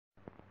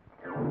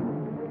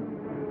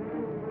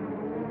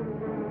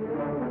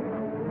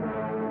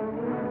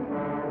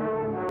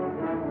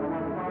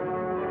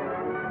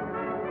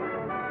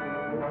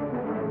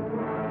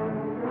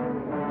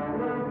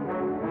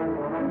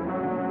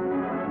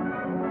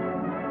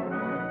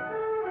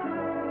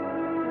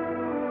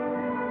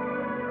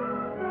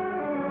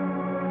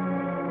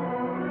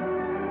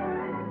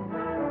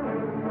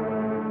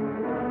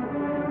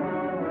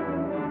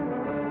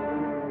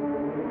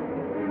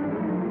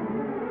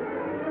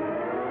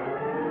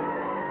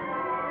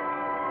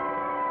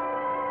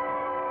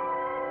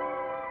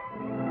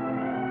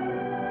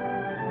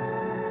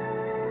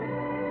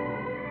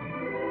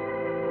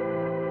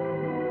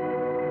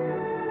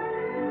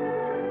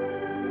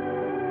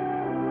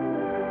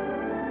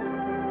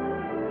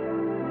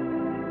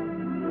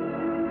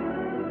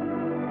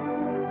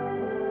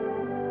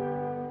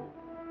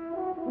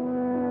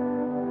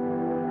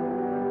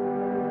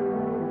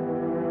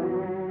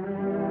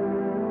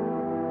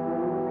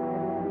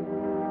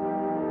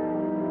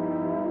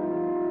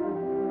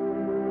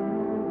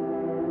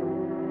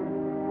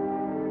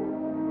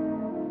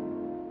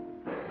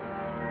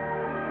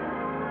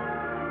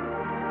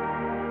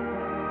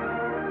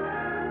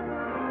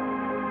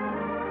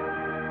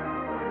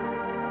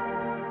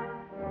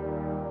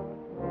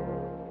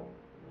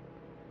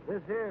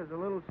This here is a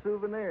little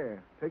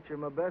souvenir. Picture of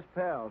my best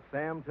pal,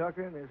 Sam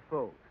Tucker, and his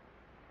folks.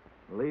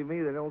 Believe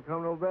me, they don't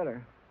come no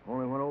better.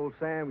 Only when old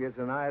Sam gets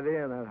an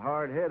idea in that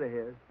hard head of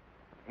his,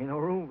 ain't no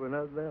room for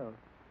nothing else.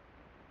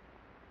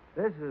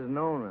 This is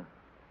Nona,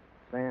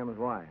 Sam's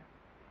wife.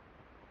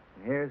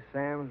 And here's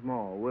Sam's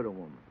ma, a widow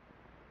woman.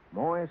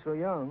 Ma ain't so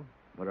young,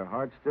 but her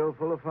heart's still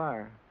full of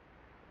fire.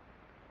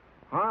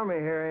 Harmie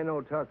here ain't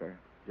no Tucker,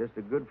 just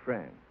a good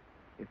friend.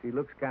 If he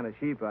looks kind of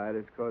sheep-eyed,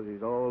 it's 'cause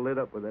he's all lit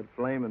up with that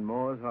flame in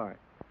Ma's heart.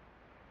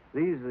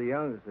 These are the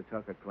youngest of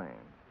Tucker clan,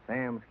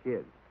 Sam's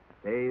kids,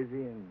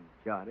 Daisy and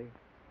Jotty.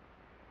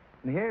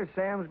 And here's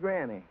Sam's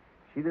granny.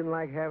 She didn't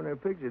like having her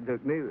picture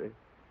took neither.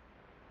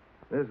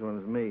 This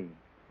one's me.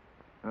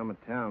 I'm a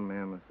town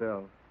man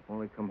myself.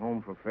 Only come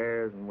home for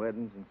fairs and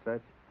weddings and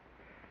such.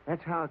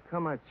 That's how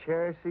come I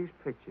cherish these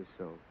pictures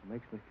so. It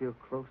makes me feel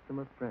close to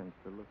my friends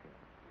to look at.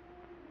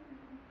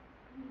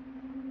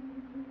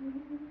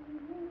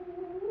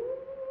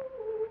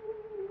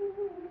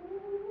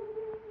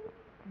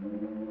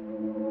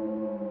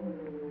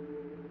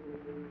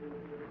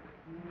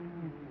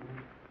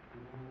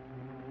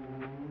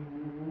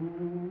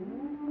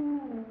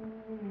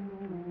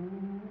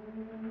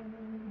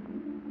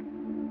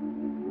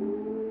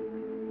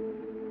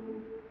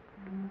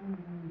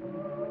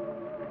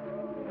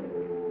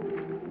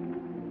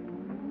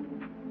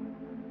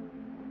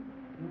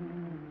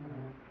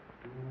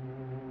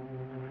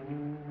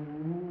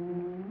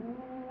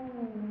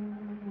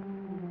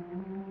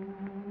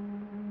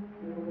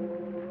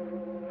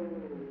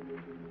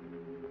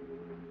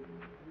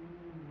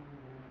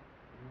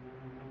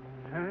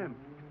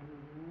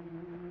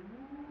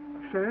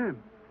 Sam.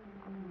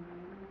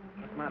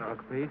 What's the matter,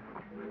 Uncle Pete?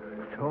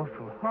 It's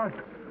awful hot.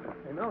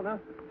 Hey, Nona.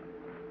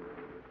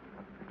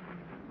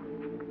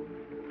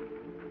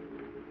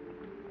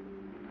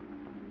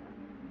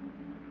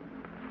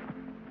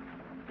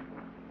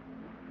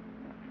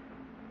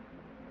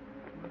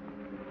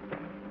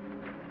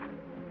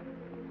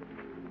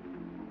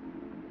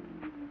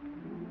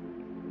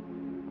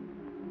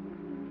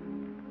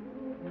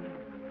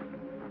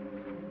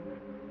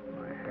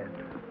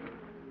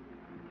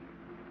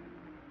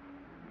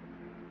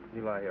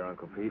 You lie here,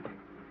 Uncle Pete.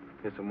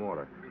 Get some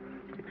water.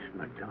 It's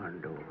my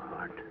darned old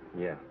heart.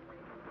 Yeah.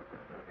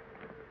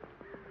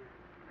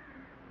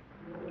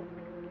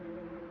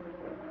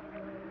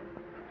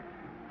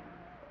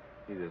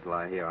 You just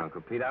lie here,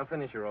 Uncle Pete. I'll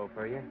finish your roll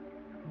for you.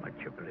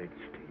 Much obliged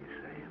to you,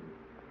 Sam.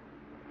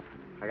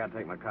 I gotta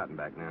take my cotton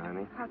back now,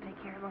 honey. I'll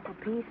take care of Uncle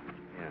Pete.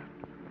 Yeah.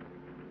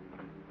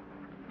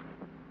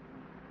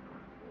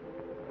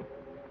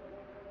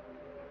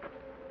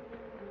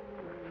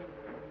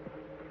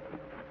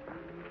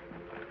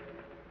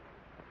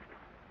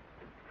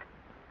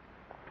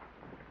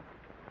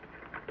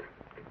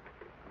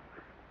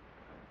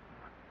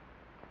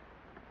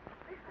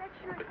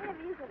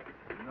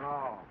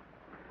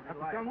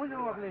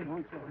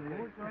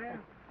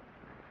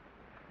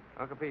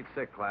 Uncle Pete's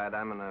sick, Clyde.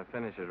 I'm gonna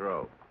finish his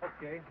rope.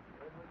 Okay.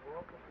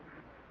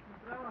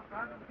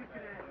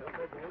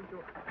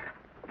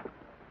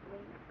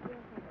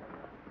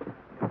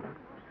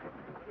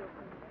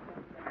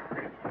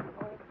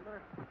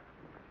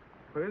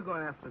 Where are you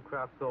going after the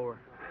crop's over?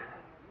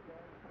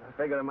 I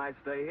figured I might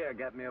stay here,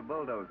 get me a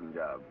bulldozing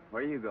job.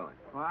 Where are you going?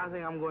 Well, I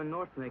think I'm going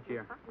north next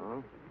year.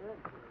 Oh?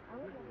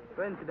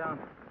 Go ahead and sit down.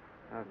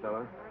 Hi,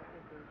 fella.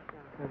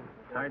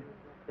 Tired?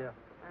 Yeah.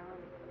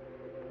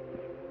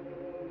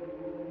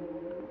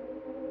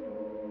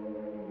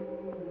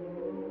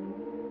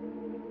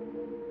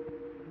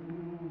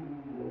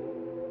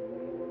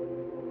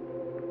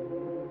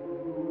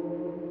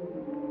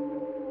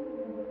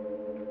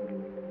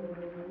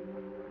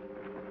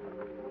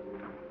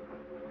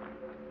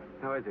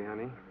 How is he,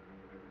 honey?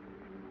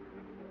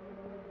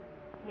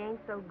 He ain't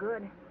so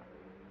good.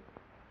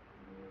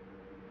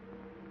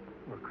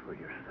 Work for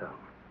yourself.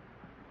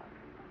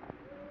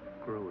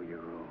 Grow your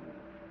own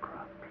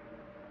crops.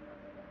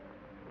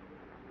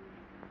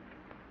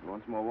 You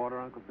want some more water,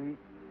 Uncle Pete?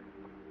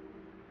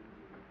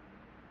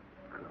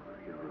 Grow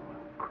your own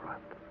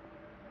crop.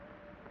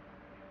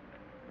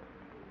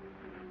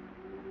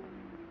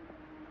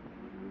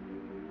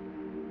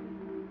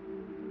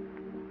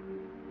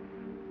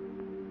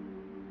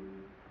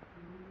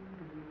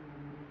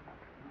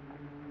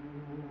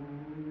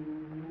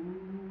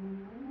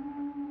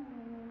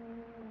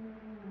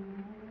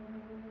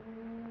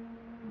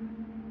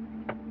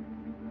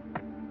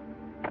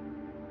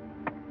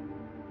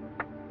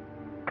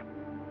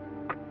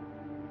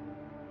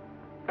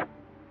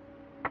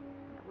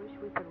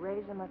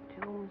 Raise him a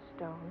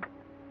tombstone.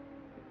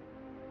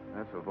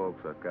 That's for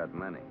folks that got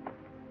money.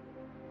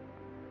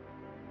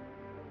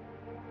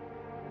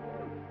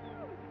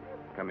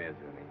 Come here,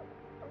 Zuni.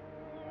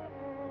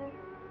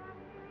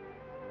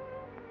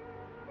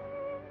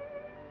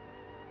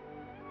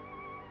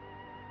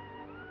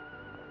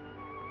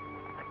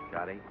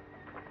 Johnny?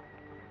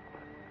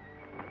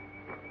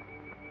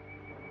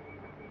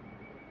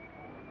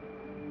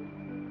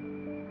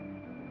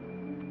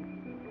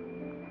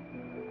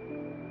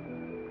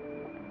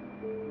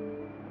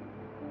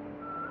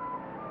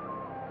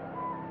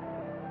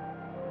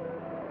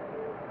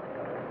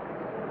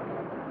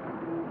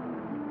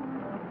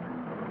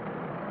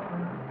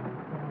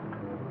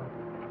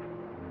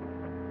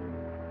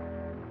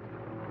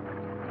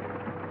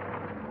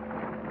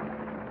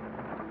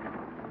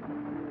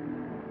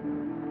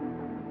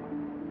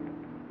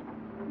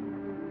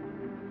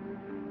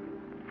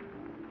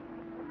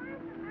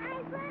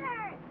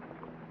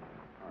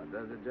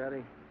 does it,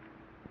 Juddy?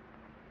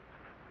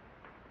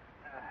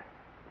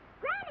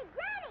 Granny,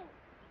 Granny!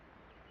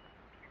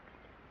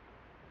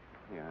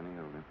 Here, honey,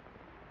 hold him.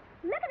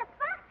 Look at the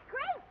fox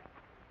grape!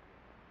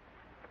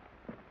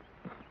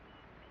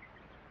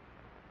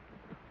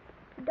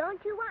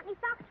 Don't you want any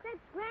fox grapes,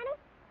 Granny?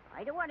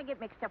 I don't want to get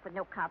mixed up with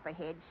no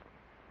copperheads.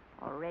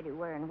 Already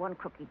wearing one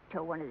crooked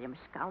toe one of them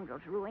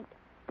scoundrels ruined.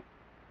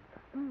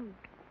 Mmm.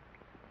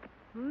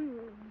 Mmm.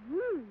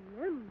 Mmm.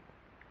 Mmm.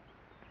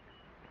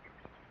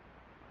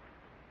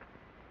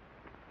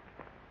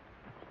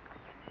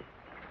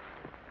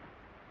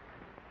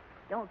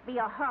 Don't be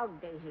a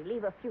hog, Daisy.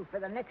 Leave a few for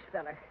the next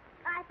feller.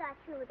 I thought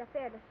you was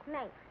afraid of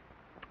snakes.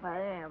 I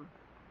am.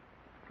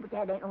 But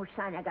that ain't no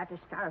sign I got to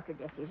starve to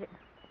death, is it?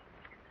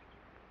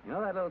 You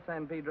know that little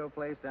San Pedro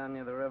place down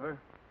near the river?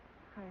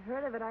 I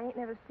heard of it. I ain't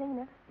never seen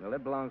it. Well,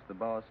 it belongs to the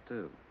boss,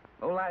 too.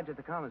 Old Lige at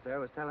the commissary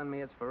was telling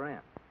me it's for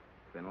rent.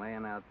 It's been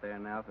laying out there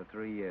now for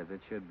 3 years. It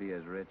should be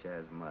as rich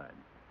as mud.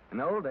 In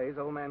the old days,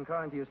 old man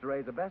Corinth used to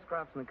raise the best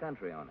crops in the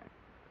country on it.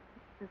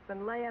 It's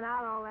been laying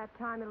out all that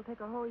time. It'll take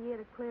a whole year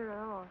to clear it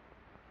off.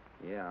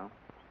 Yeah.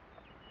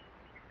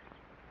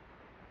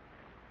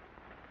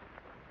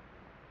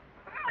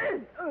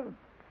 Oh,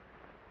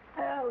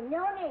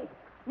 Noni!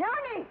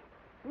 Noni!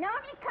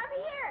 Noni, come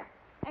here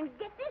and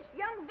get this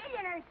young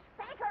villain or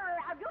spank her or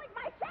I'll do it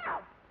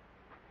myself.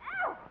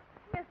 Ow!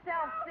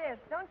 Yourself, sis.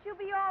 Don't you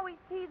be always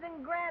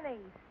teasing Granny.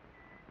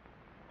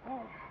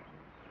 I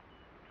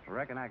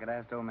reckon I could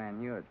ask old man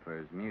Hewitt for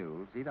his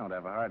mules. He don't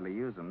ever hardly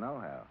use them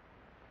nohow.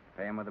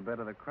 Pay him with a bit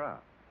of the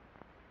crop.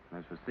 And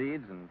as for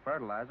seeds and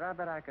fertilizer, I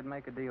bet I could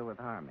make a deal with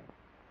Harmie.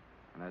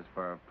 And as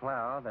for a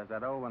plow, there's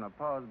that old one of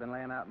Pa's been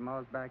laying out in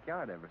Ma's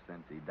backyard ever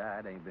since he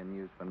died. Ain't been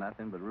used for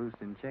nothing but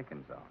roosting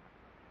chickens on.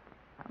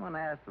 I'm going to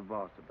ask the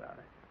boss about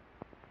it.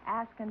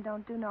 Asking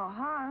don't do no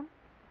harm.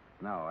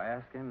 No,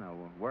 asking or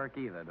work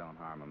either don't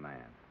harm a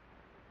man.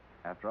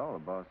 After all, the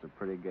boss is a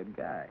pretty good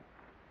guy.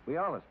 We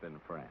all have been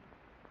friends.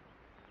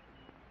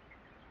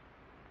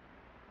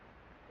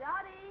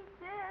 Dottie,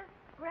 sis,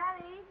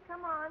 Granny,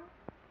 come on.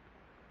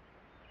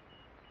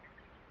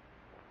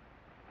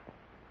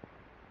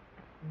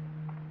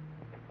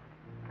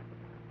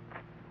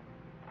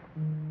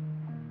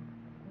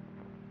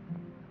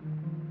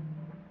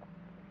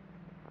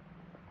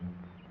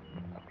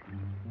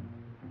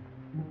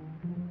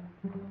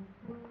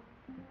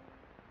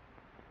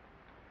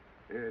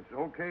 It's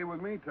okay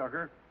with me,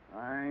 Tucker.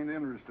 I ain't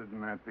interested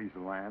in that piece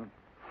of land.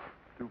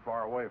 Too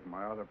far away from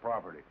my other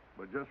property.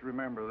 But just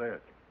remember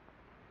this.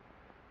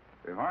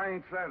 If I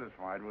ain't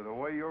satisfied with the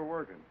way you're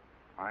working,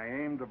 I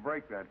aim to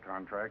break that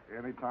contract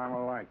any time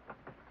I like.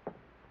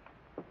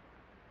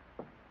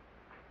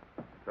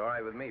 It's all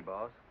right with me,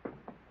 boss.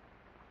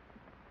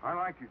 I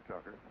like you,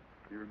 Tucker.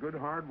 You're a good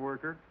hard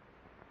worker,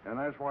 and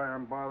that's why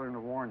I'm bothering to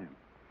warn you.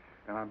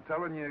 And I'm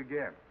telling you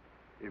again,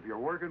 if you're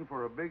working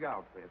for a big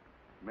outfit,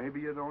 maybe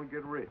you don't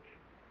get rich,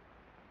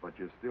 but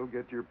you still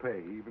get your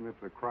pay, even if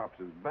the crops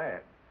is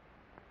bad.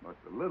 But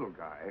the little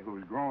guy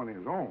who's growing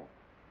his own,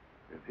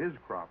 if his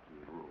crops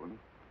is ruined,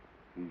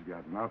 he's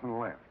got nothing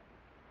left.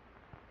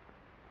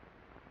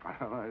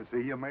 I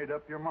see you made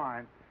up your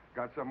mind.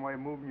 Got some way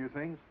of moving your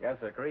things? Yes,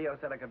 sir. Carrillo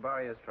said I could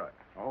borrow his truck.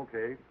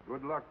 Okay.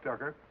 Good luck,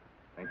 Tucker.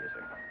 Thank you,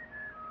 sir.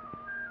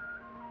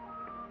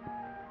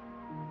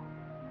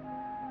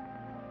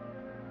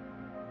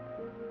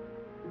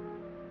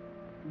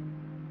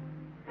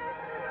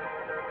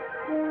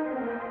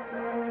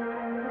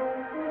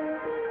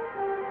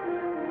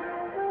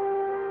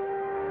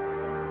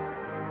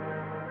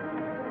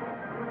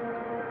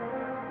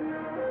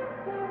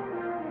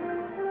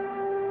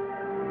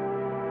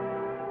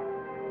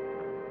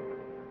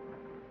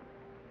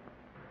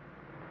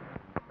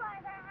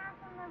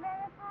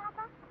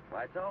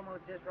 It's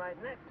almost just right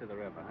next to the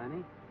river,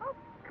 honey. Oh,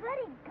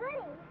 goody,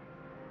 goody.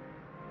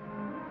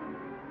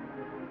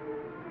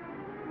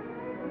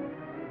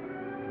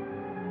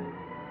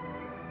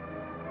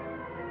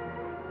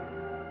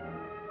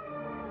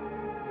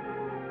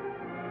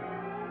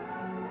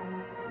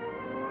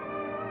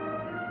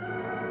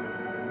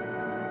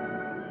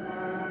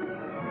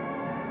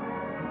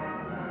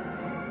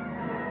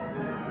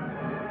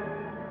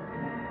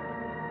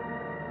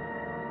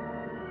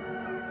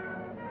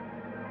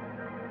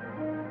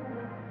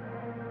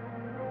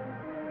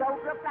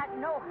 Don't look like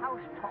no house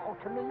tall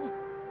to me.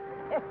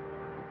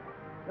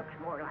 Looks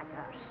more like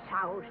a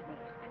sow's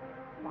nest.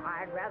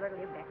 Why, I'd rather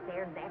live back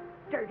there in that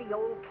dirty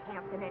old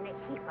camp than in a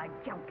heap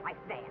of junk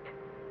like that.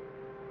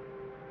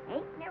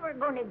 Ain't never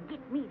gonna get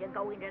me to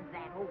go into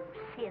that old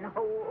sin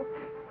hole.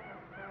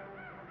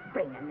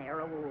 Bringing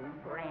their old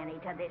granny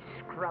to this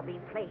scrubby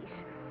place.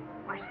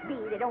 Must be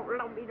they don't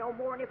love me no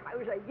more than if I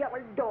was a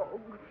yellow dog.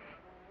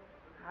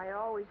 I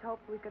always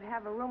hoped we could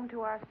have a room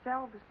to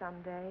ourselves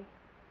someday.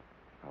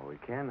 Oh, we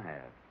can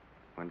have.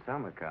 When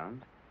summer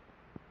comes,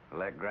 we'll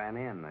let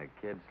Granny and the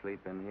kids sleep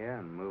in here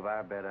and move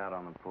our bed out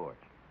on the porch.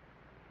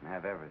 And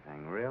have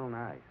everything real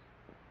nice.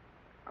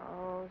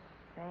 Oh,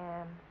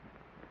 Sam.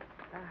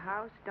 The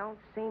house don't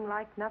seem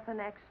like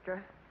nothing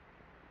extra.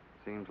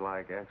 Seems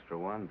like extra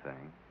one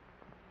thing.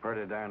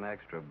 Pretty darn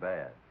extra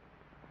bad.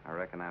 I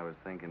reckon I was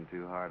thinking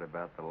too hard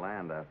about the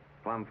land. I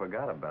plumb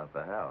forgot about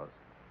the house.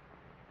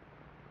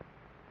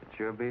 It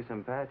sure be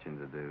some patching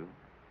to do.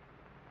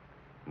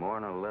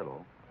 More'n a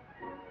little.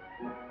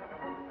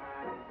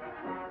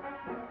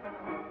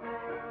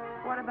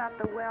 What about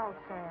the well,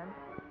 Sam?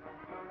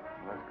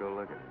 Let's go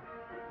look at it.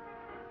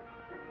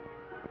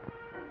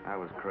 I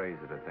was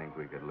crazy to think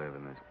we could live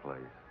in this place.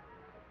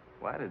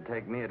 Why did it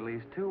take me at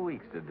least 2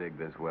 weeks to dig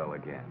this well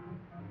again?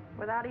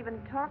 Without even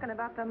talking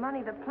about the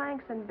money the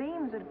planks and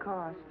beams had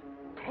cost.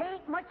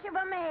 Tain't much of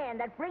a man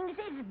that brings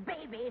his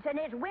babies and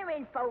his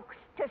women folks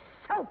to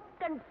soak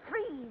and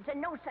freeze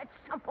and no such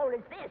simple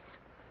as this.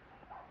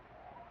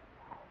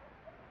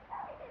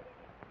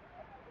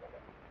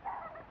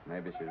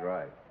 Maybe she's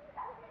right.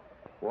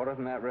 Water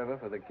from that river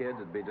for the kids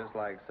would be just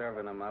like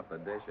serving them up a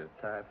dish of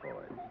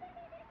typhoid.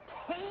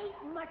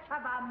 Tain't much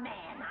of a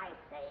man, I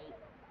say.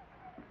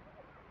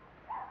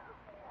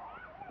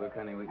 Look,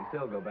 honey, we can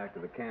still go back to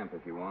the camp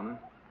if you want to.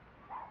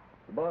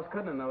 The boss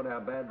couldn't have known how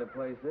bad the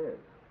place is.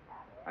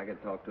 I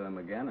could talk to him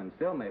again and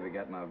still maybe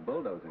get my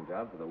bulldozing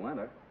job for the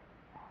winter.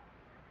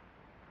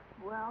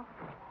 Well,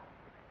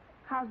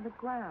 how's the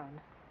ground?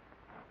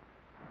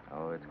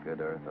 Oh, it's good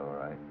earth, all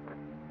right.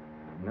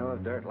 You know,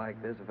 if dirt like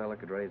this, a fella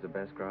could raise the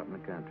best crop in the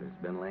country.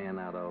 It's been laying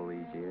out all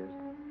these years.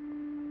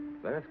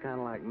 But it's kind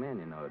of like men,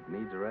 you know. It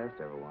needs a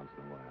rest every once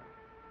in a while.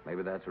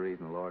 Maybe that's the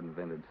reason the Lord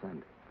invented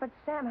Sunday. But,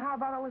 Sam, how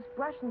about all this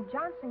brush and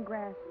Johnson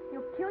grass?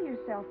 You'll kill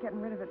yourself getting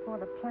rid of it for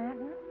the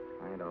planting.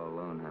 I ain't all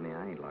alone, honey.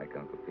 I ain't like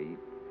Uncle Pete.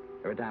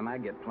 Every time I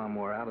get plumb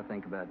wore out, I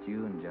think about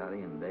you and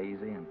Jotty and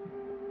Daisy,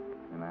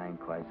 and I ain't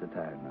quite so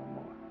tired no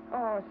more.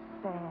 Oh,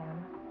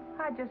 Sam,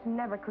 I just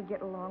never could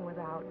get along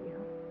without you.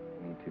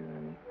 Me too,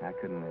 honey. I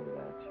couldn't live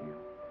without you.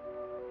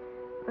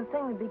 The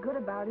thing that'd be good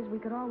about it is we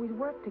could always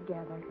work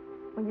together.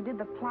 When you did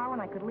the plowing,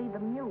 I could lead the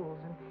mules,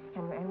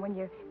 and when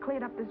you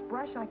cleared up this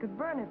brush, I could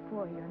burn it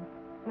for you.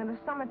 And in the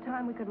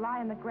summertime, we could lie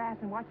in the grass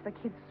and watch the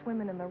kids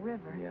swimming in the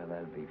river. Yeah,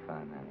 that'd be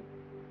fun, honey.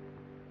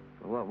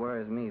 But what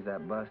worries me is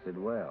that busted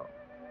well.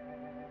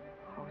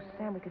 Oh,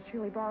 Sam, we could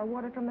surely borrow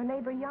water from the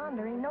neighbor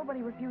yonder. Ain't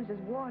nobody refuses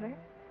water.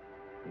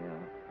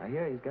 Yeah, I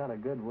hear he's got a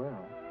good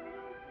well.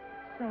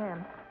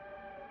 Sam,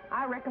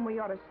 I reckon we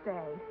ought to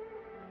stay.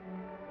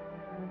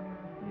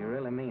 You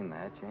really mean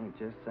that? You ain't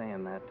just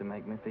saying that to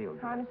make me feel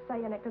good. I'm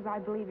saying it because I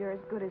believe you're as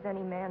good as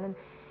any man, and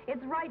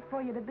it's right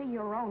for you to be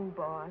your own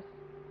boss.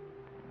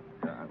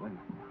 Darling.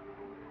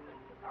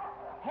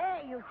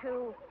 Hey, you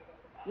two.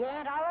 You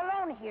ain't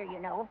all alone here, you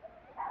know.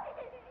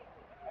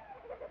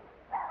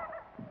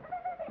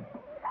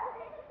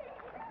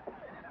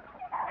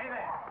 Hey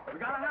there. We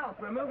got a house.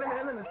 We're moving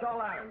in and it's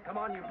all iron. Come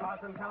on, you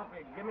Carson, help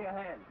me. Give me a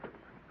hand.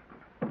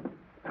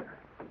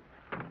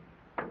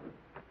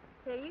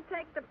 Here, you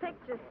take the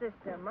picture,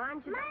 sister.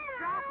 Mind you don't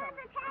drop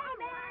it.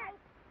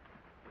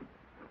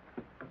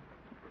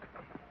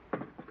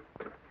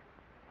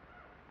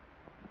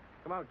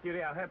 Come on,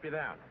 cutie, I'll help you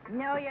down.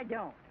 No, you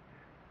don't.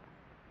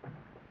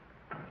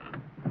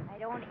 I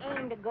don't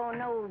aim to go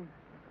no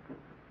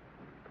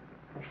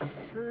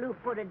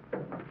slew-footed.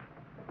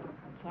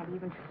 I can't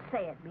even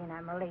say it, being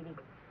I'm a lady.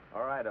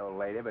 All right, old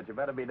lady, but you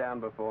better be down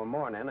before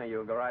morning or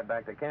you'll go right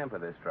back to camp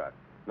with this truck.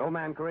 No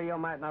man Carril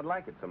might not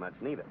like it so much,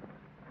 neither.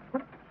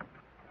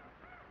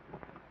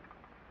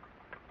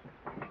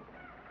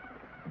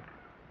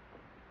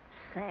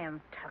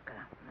 Sam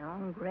Tucker, my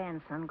own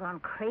grandson,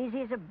 gone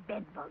crazy as a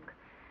bedbug.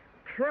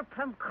 Pure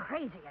plumb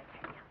crazy, I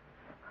tell you.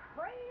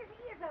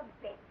 Crazy as a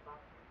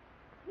bedbug.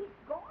 He's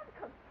gone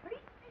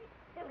completely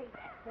silly,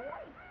 that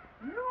boy.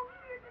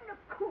 Longer than a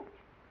coot.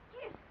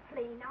 Just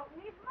plain out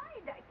in his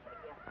mind, I tell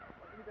you.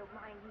 Well, you don't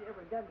mind he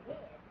ever dug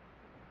head.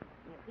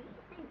 If he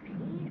thinks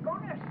he's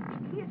gonna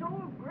stick his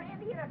old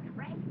granny in a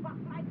trash box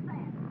like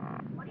that,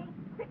 but ain't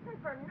fitting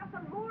for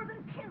nothing more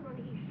than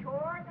kindling, he's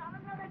sure got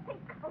another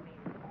thing coming.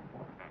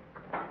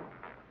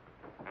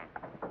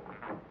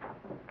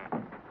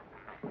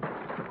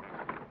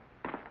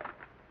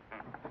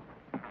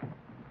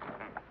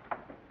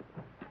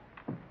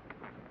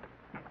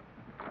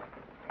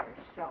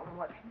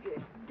 What's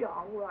just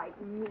downright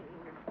mean.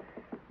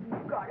 You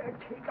gotta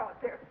take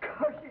out their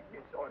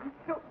cussedness on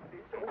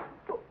helpless old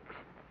folks.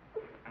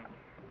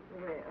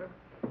 Well,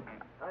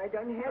 I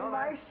done had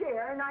my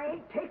share, and I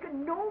ain't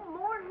taking no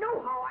more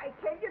nohow, I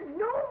tell you,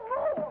 no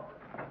more.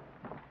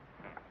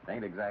 It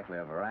ain't exactly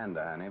a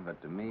veranda, honey,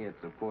 but to me it's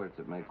the porch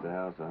that makes the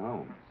house a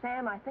home.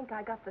 Sam, I think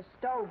I got the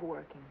stove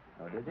working.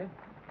 Oh, did you?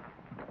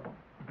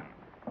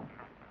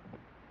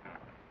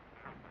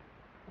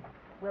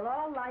 We'll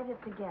all light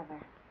it together.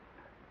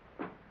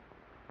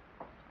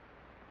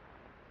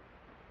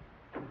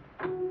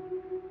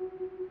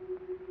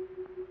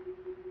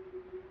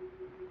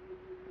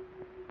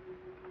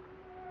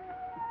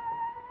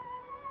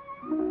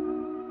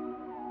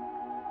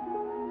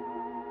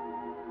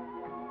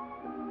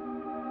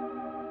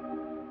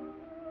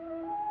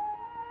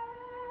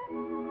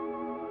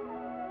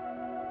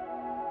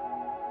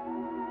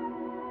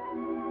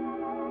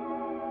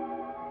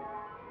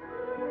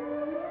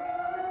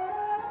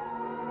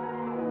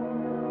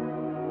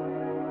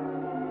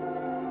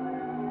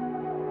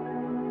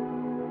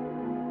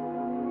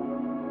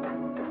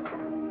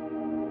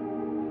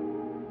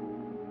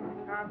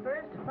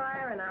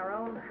 fire in our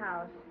own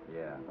house.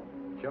 Yeah.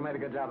 Sure made a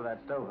good job of that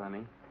stove,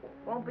 honey.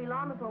 Won't be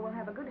long before we'll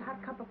have a good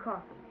hot cup of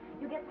coffee.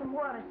 You get some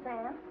water,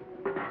 Sam.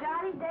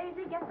 Johnny,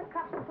 Daisy, get the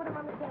cups and put them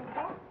on the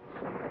table.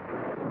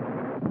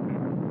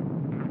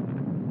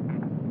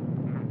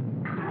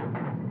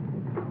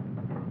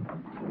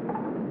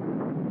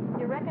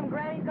 You reckon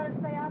Granny's gonna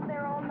stay out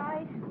there all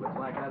night? Looks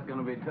like that's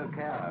gonna be took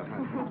care of.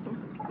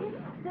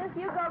 Sis,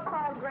 you go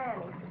call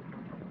Granny.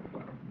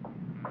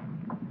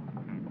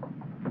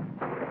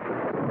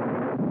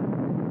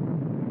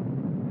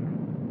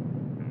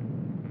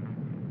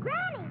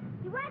 Granny,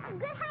 you want some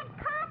good hot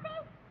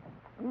coffee?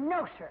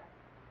 No, sir.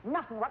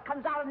 Nothing what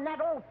comes out in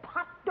that old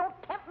pot don't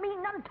tempt me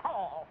none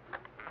tall.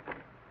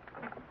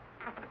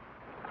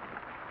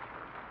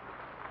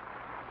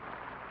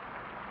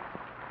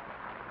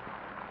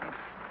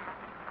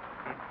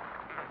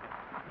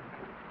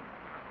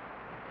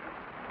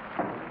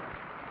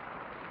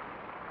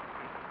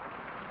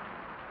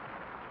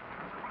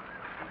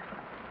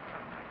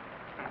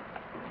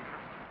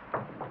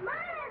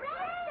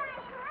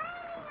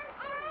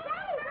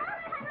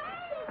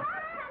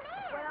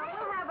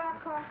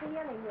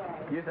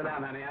 Anyway. You sit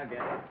down, honey. I'll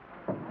get it.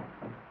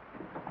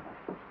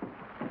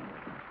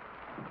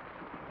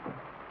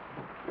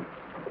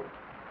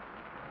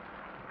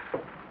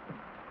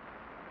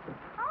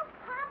 Oh,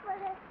 Papa,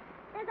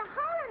 there's a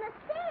hole in the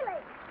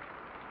ceiling.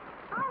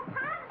 Oh,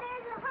 Papa,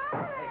 there's a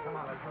hole in Hey, come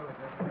on, let's move it.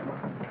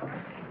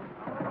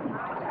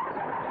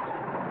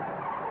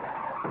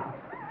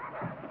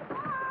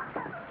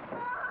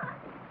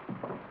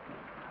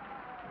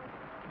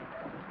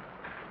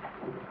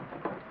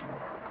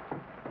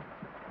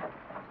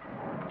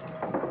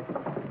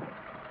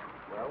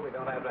 We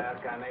don't have to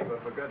ask our neighbor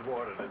for good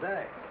water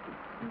today.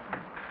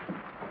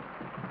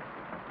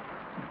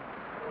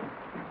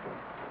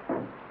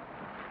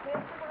 Here's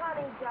some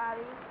honey,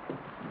 Johnny.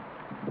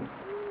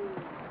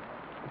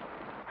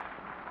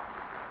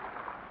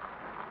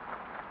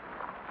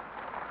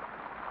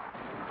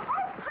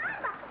 Oh,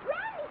 Papa,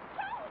 Granny's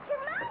changed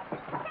her mind.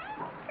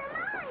 Changed her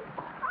mind.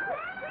 Oh,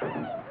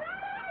 Granny,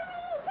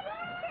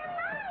 changed her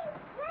mind.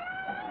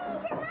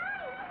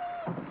 Granny.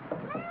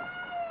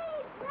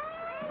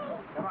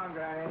 Come on,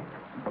 Granny.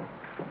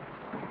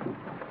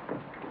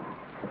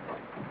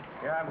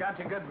 Here, I've got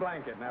your good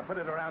blanket. Now put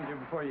it around you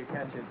before you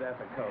catch your death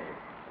of cold.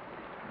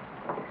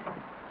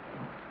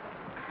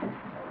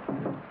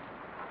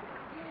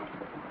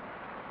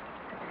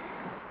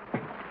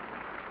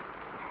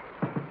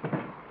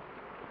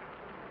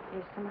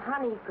 Here's some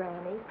honey,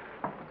 Granny.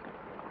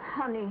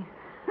 Honey,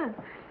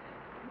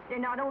 they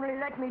not only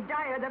let me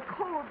die of the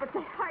cold, but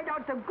they hide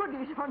out the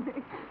goodies on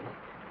me.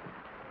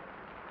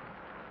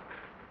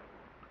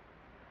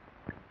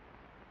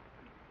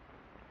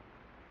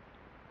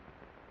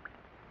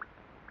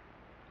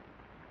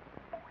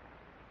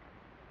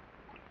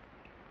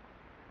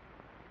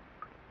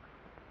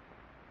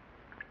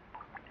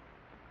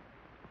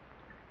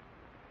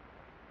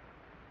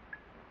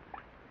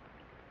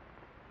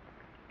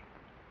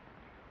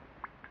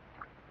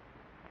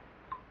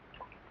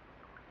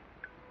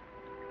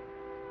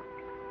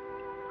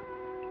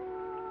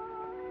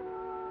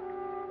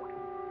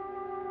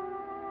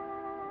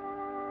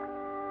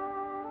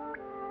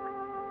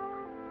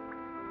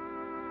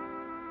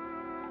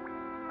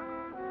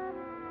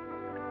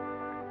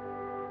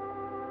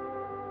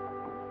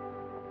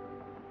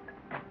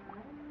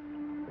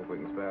 We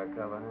can spare a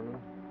cover, honey?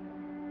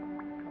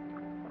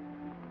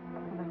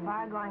 With the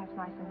fire going, it's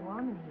nice and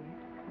warm in here.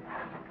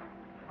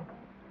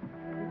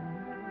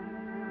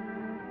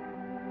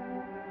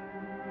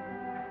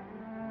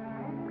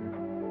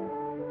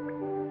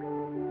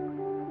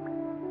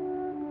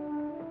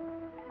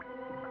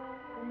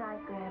 Good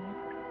night, Granny.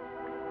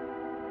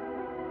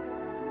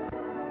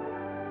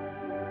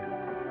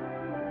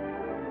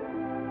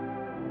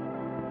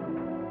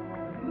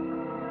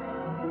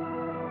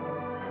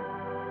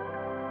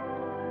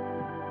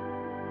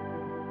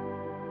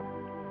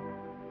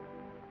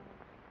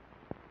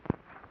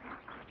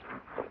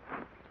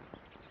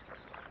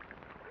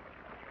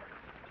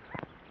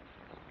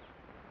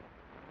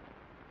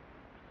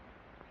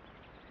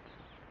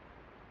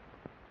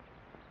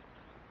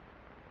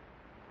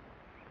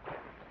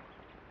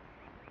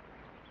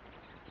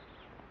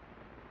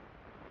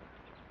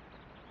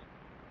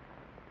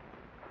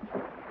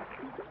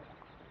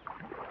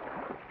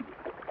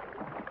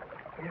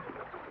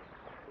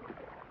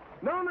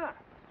 Nona!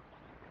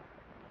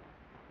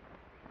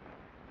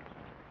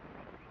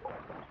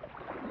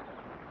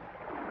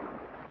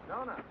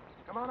 Nona,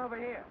 come on over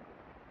here.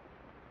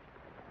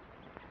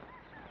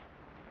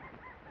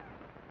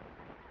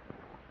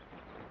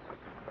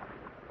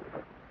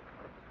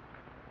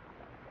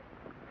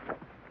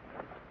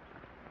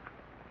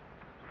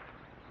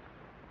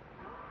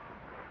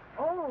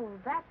 Oh,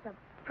 that's a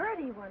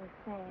pretty one,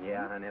 Sam.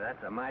 Yeah, honey,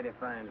 that's a mighty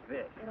fine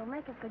fish. It'll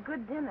make us a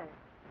good dinner.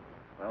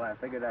 Well, I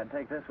figured I'd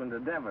take this one to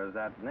Devers,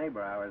 that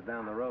neighbor ours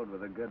down the road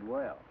with a good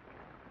well.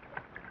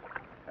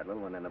 That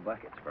little one in the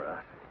bucket's for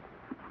us.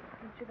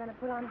 Aren't you going to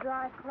put on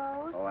dry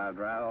clothes? Oh, I'll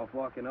dry off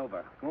walking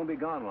over. Won't be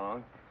gone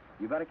long.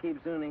 You better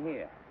keep Zuni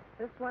here.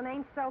 This one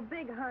ain't so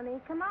big, honey.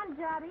 Come on,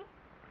 Jotty.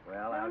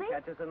 Well, I'll Zuni?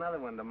 catch us another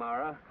one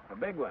tomorrow. A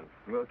big one.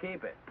 We'll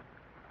keep it.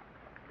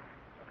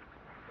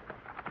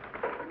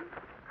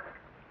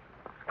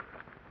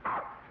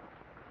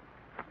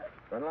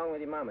 Run along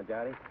with your mama,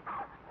 Jotty.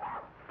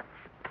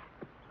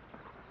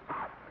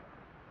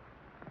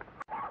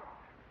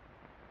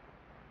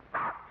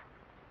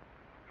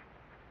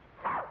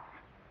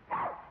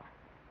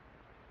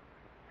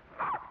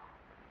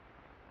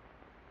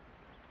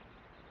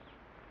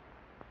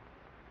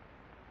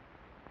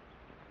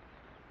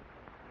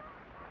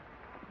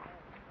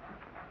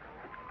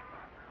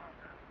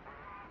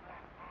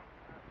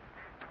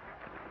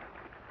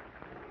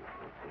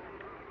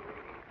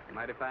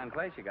 Mighty fine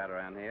place you got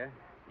around here.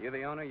 You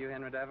the owner, you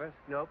Henry Devers?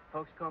 Nope,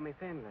 folks call me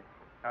Finley.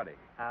 Howdy.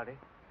 Howdy.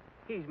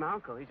 He's my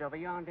uncle. He's over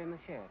yonder in the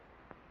shed.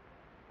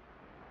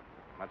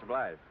 Much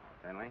obliged,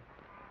 Finley.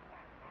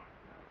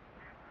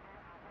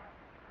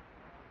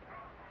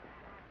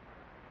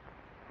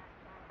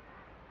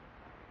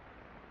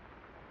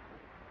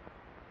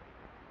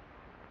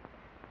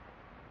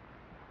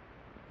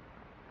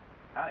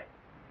 Howdy.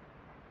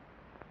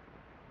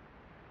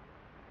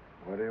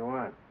 What do you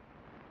want?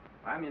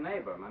 I'm your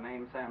neighbor. My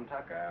name's Sam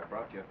Tucker. I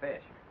brought you a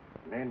fish.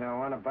 Mean don't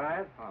want to buy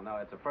it? Oh, no,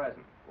 it's a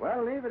present.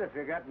 Well, leave it if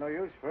you got no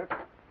use for it.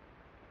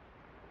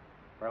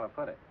 Where'll I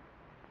put it?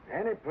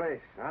 Any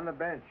place, on the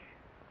bench.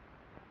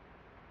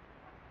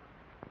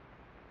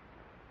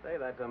 Say,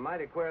 that's a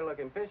mighty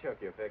queer-looking fish hook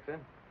you're fixing.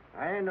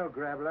 I ain't no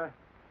grabbler.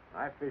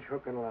 I fish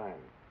hook and line.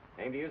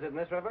 Aim to use it in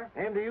this river?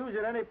 Aim to use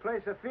it any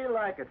place I feel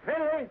like it.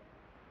 Finley!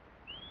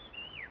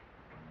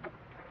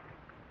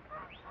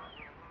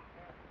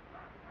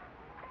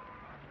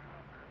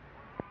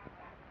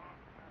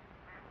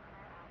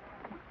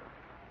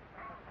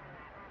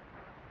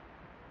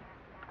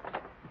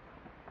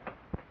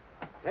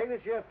 Take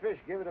this here fish,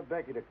 give it to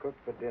Becky to cook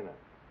for dinner.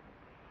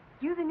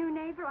 You the new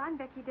neighbor? I'm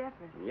Becky Devers.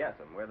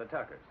 Yes'm, we're the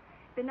Tuckers.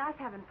 Been nice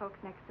having folks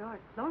next door.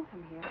 It's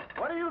lonesome here.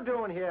 What are you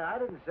doing here? I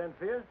didn't send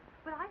for you.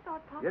 But I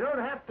thought Papa... You don't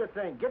have to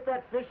think. Get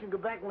that fish and go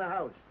back in the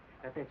house.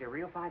 That thing's a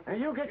real fine fish.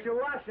 And you get your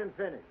washing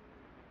finished.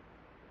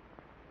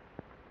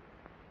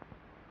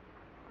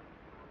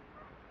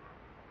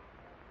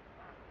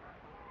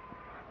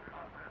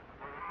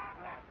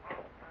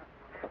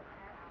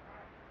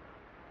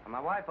 My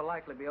wife will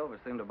likely be over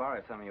soon to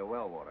borrow some of your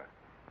well water.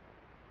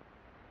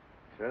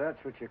 So that's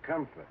what you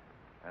come for.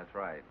 That's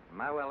right.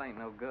 My well ain't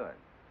no good.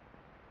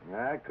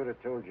 I could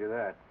have told you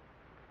that.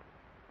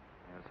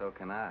 Yeah, so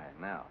can I,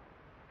 now.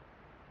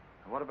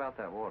 What about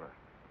that water?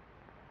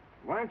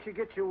 Why don't you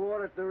get your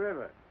water at the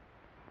river?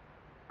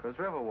 'Cause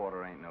river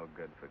water ain't no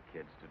good for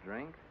kids to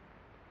drink.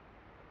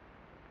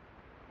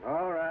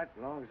 All right,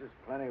 as long as there's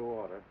plenty of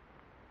water.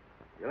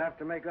 You'll have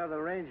to make other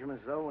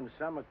arrangements, though, when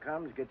summer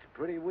comes. Gets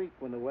pretty weak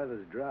when the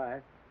weather's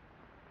dry.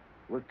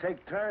 We'll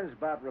take turns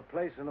about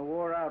replacing the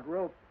wore-out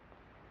rope.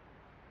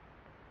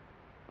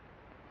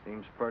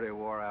 Seems pretty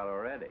wore out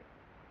already.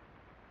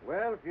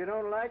 Well, if you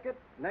don't like it,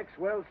 next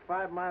well's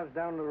 5 miles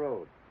down the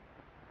road.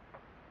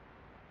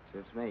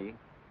 Suits me.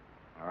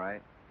 All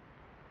right.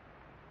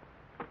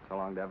 So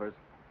long, Devers.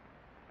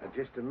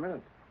 Just a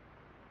minute.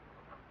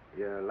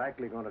 You're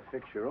likely going to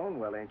fix your own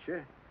well, ain't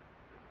you?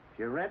 If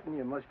you're renting,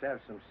 you must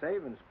have some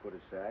savings put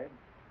aside.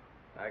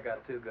 I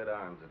got 2 good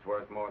arms. It's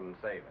worth more than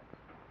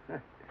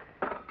savings.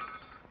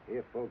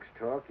 Hear folks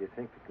talk, you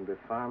think they can be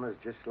farmers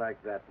just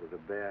like that with their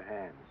bare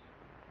hands.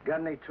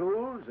 Got any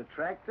tools, a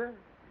tractor?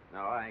 No,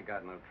 I ain't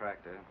got no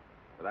tractor.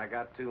 But I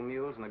got 2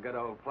 mules and a good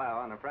old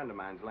plow, and a friend of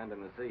mine's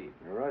lending the seed.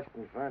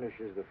 Ruston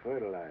furnishes the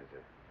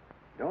fertilizer.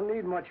 Don't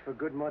need much for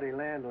good muddy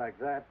land like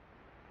that.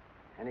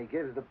 And he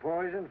gives the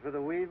poison for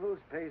the weevils,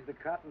 pays the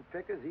cotton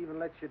pickers, even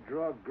lets you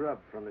draw grub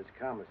from his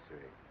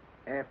commissary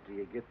after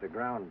you get the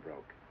ground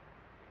broke.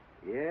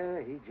 Yeah,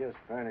 he just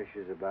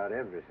furnishes about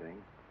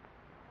everything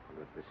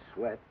but the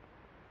sweat.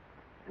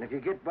 And if you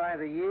get by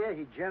the year,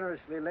 he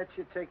generously lets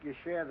you take your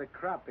share of the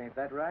crop, ain't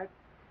that right?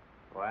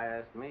 Why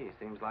ask me?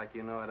 Seems like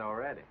you know it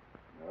already.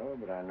 No,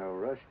 but I know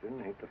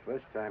Ruston. Ain't the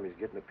first time he's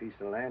getting a piece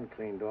of land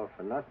cleaned off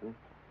for nothing.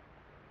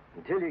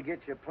 Until you get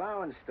your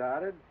plowing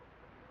started,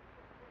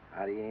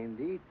 how do you aim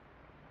to eat?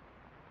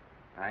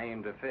 I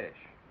aim to fish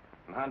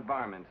and hunt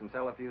varmints and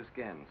sell a few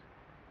skins.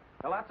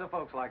 There are lots of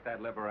folks like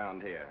that live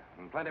around here,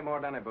 and plenty more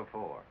done it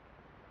before.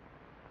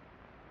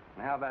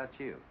 And how about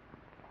you?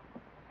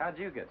 How'd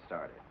you get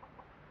started?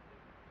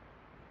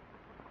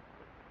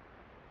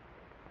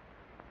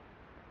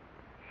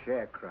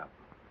 Sharecrop.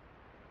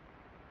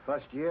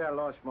 First year, I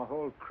lost my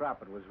whole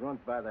crop. It was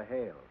ruined by the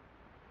hail.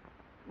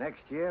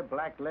 Next year,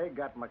 Blackleg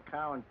got my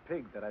cow and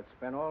pig that I'd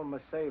spent all my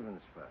savings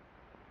for.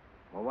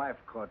 My wife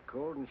caught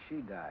cold and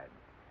she died.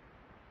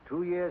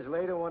 2 years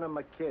later, one of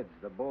my kids,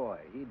 the boy,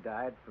 he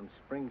died from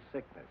spring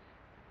sickness.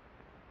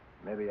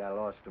 Maybe I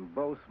lost them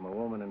both, my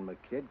woman and my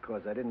kid,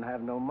 'cause I didn't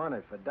have no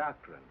money for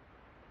doctoring.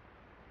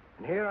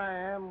 And here I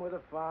am with a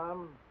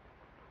farm.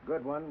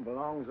 Good one,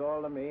 belongs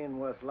all to me and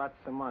worth lots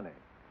of money.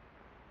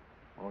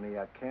 Only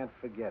I can't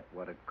forget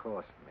what it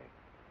cost me.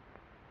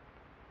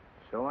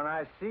 So when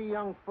I see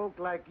young folk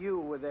like you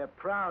with their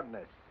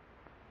proudness,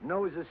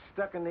 noses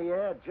stuck in the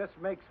air, it just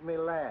makes me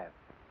laugh.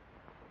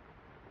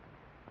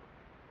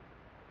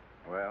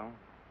 Well,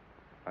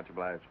 much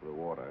obliged for the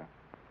water.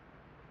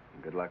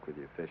 And good luck with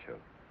your fish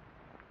hook.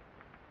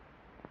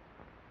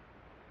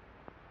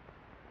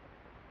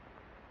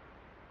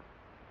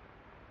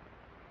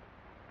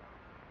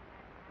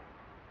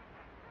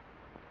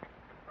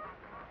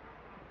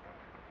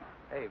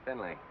 Hey,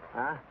 Finley.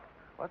 Huh?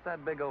 What's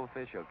that big old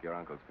fish hook your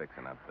uncle's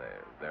fixing up there?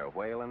 Is there a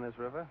whale in this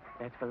river?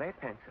 That's for lead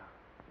pencil.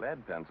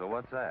 Lead pencil?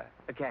 What's that?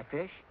 A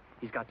catfish.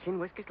 He's got chin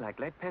whiskers like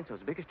lead pencils.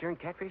 Biggest darn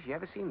catfish you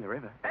ever seen in the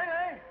river.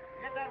 Henry!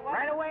 Get that water.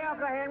 Right away,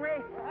 Uncle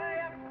Henry. Hurry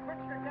up and quit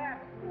your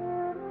gap.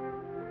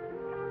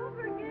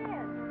 Over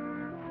again.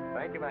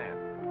 Thank you, man.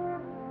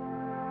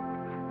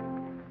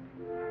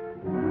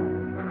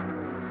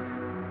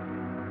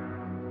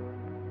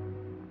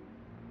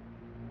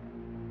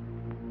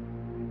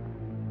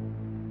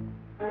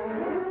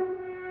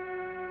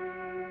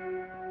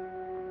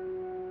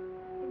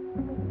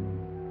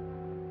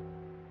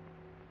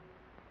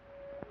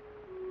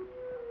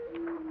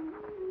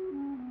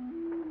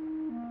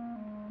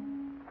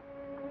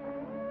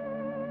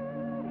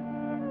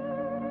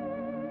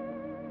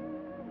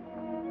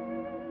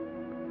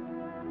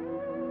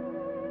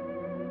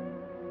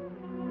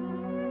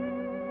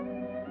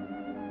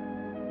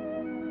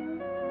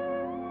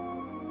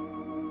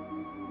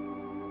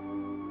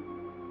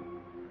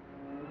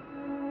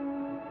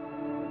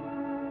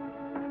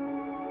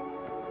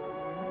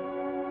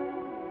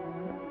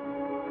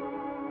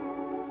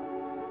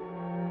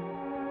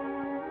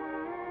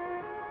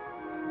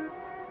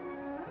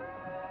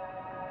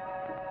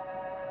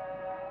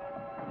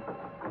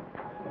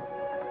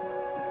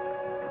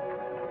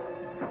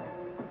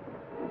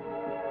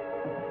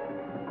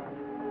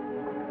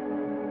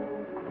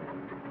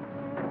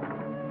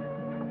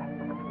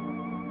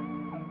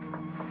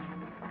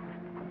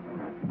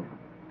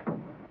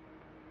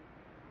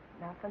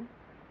 Nothing?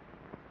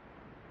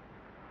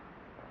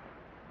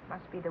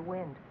 Must be the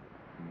wind.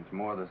 It's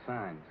more the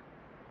signs.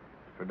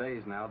 For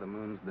days now, the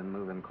moon's been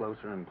moving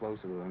closer and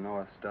closer to the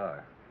North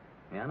Star.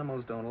 The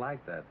animals don't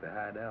like that. They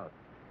hide out.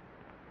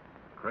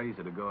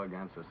 Crazy to go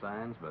against the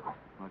signs, but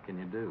what can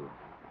you do?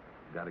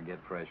 Got to get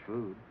fresh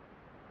food.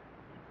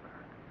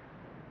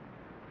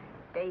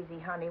 Daisy,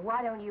 honey,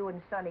 why don't you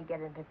and Sonny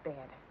get into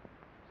bed?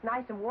 It's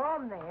nice and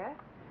warm there.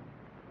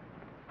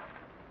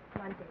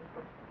 Come on,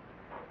 Daisy.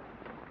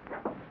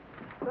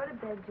 Go to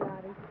bed,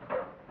 Johnny.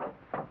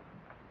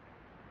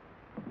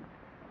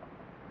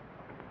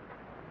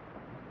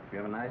 You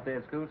have a nice day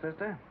at school,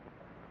 sister?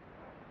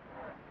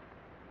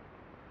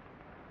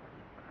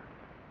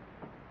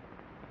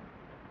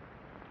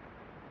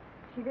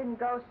 She didn't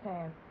go,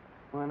 Sam.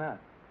 Why not?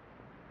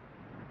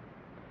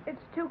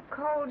 It's too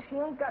cold. She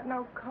ain't got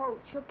no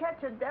coat. She'll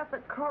catch her death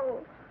of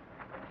cold.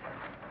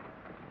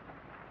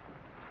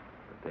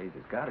 But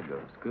Daisy's got to go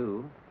to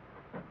school.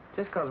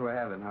 Just because we're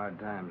having hard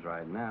times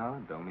right now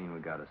don't mean we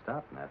got to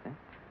stop nothing.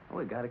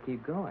 We got to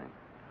keep going.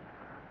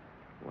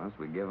 Once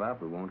we give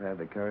up, we won't have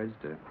the courage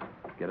to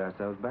get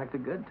ourselves back to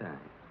good times.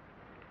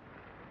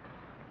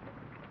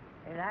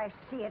 And I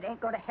see it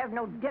ain't going to have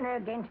no dinner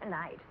again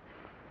tonight.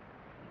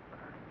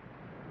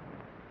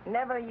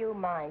 Never you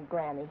mind,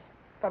 Granny.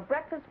 For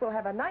breakfast, we'll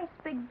have a nice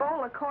big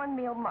bowl of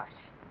cornmeal mush.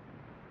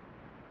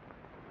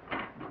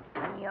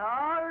 When you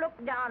all look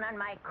down on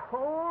my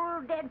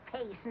cold, dead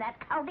face in that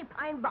county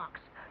pine box,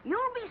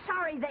 you'll be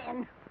sorry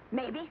then,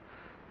 maybe.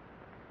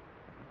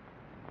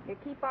 You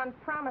keep on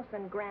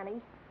promising,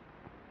 Granny.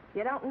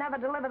 You don't never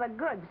deliver the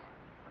goods.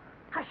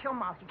 Hush your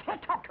mouth. You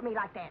can't talk to me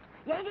like that.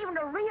 You ain't even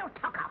a real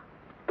tucker.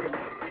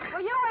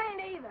 Well, you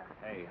ain't either.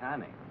 Hey,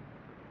 honey.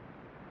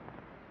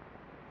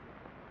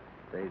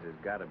 Daisy's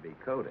got to be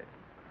coated.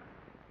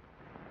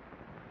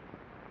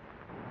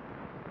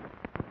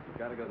 You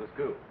got to go to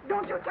school.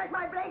 Don't you touch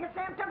my blanket,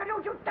 Sam Tucker.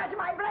 Don't you touch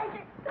my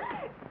blanket.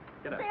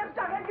 Get up. Sam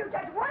Tucker, if you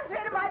touch one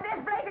thread of my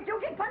best blanket,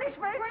 you get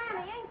punishment.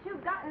 Granny, ain't you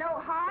got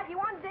no heart? You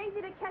want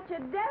Daisy to catch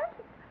a death?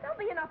 There'll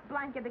be enough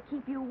blanket to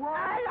keep you warm.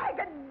 I like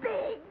it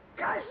big.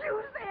 Curse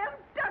you, Sam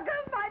Tucker.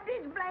 My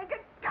big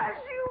blanket. Curse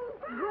you.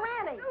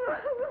 Granny.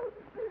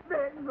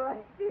 Big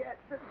blanket.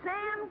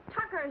 Sam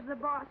Tucker's the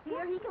boss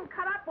here. He can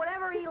cut up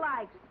whatever he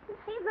likes.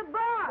 He's the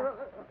boss.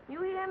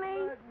 You hear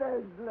me?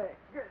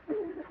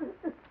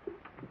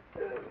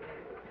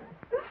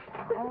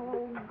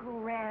 Oh,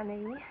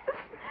 Granny.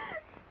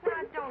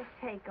 Now, don't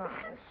take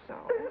on so.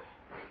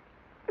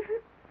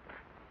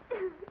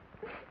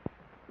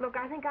 Look,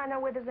 I think I know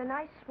where there's a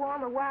nice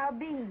swarm of wild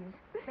bees.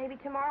 Maybe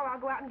tomorrow I'll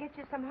go out and get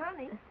you some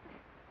honey.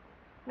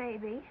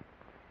 Maybe.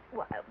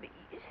 Wild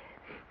bees.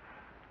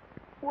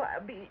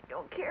 Wild bees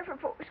don't care for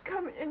folks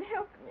coming and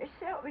helping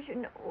themselves, you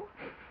know.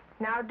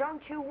 Now,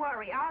 don't you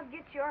worry. I'll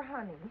get your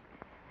honey.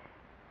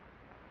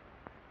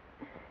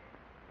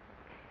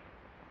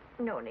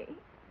 Nona,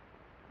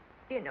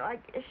 you know, I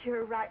guess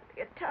you're right,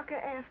 a tucker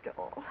after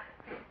all.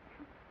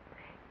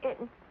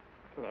 And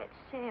that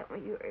Sam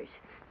of yours,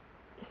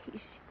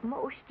 he's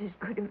most as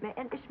good a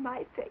man as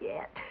my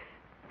Fayette.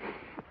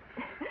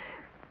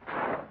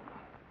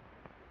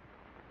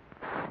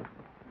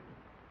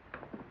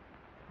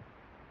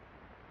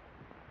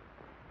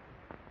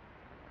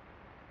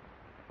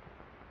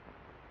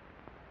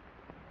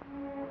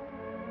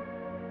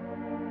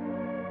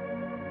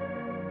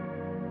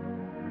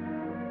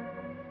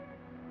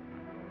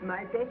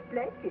 My best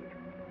blanket.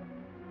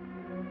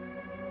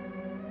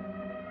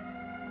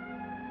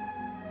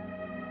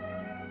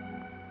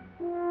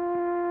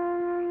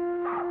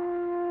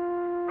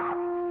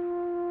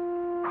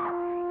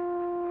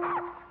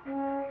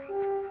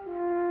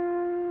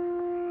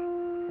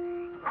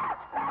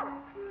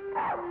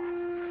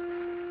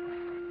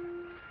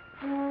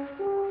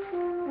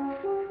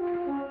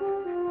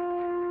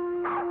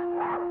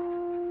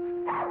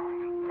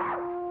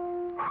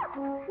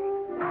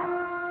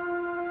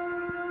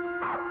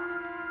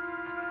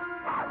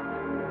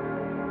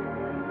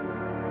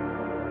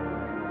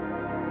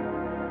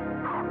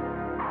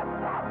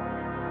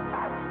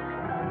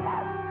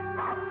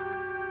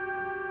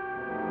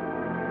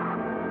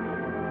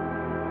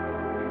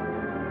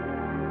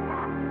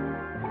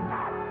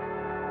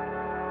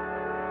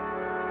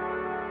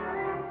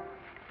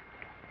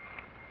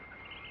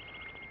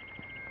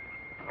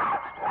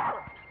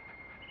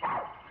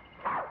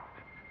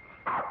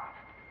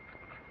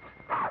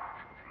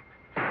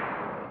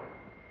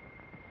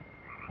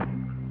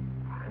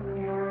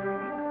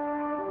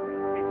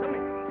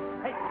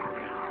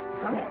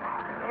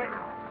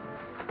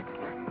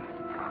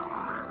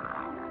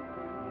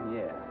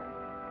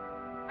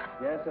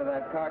 So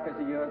that carcass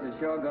of yours is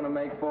sure going to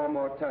make 4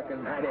 more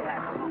tuckers mighty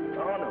happy.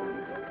 Oh, no.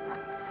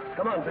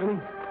 Come on, Finley.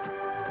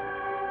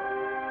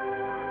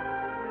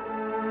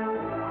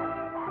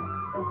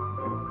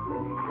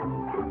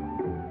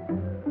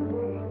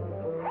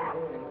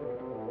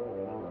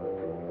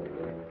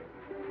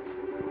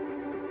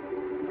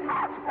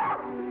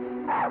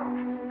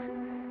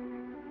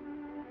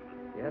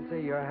 Yes, sir,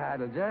 your hide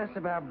will just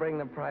about bring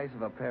the price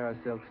of a pair of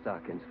silk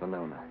stockings for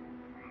Nona.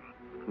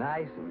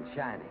 Nice and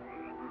shiny.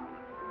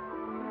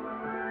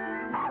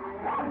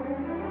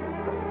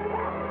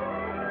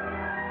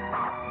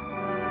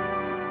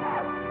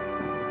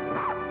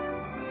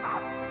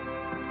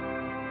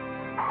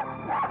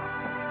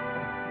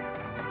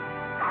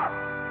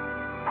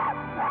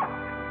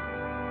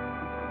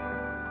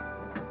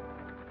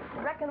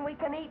 Reckon we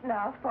can eat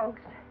now,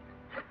 folks.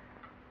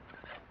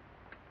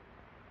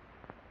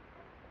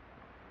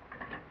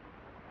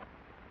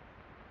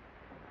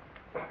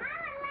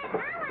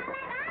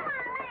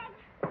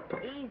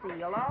 Easy,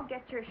 you'll all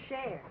get your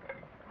share.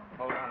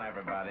 Hold on,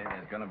 everybody.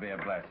 There's going to be a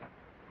blessing.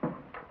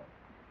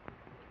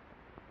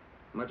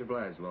 Much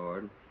obliged,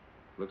 Lord.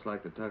 Looks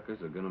like the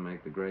Tuckers are going to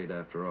make the grade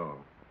after all.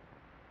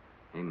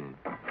 Amen.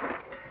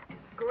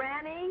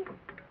 Granny?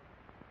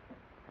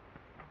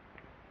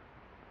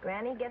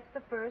 Granny gets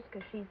the first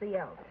because she's the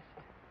eldest.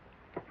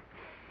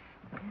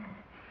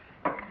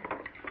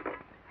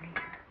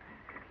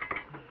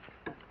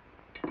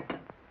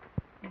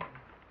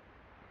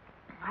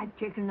 I've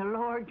taken the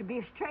Lord to be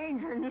a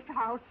stranger in this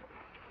house.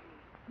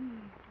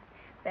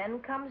 Then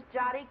comes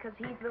Jotty because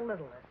he's the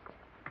littlest.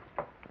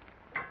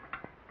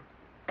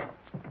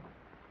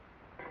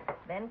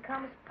 Then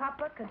comes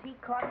Papa because he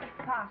caught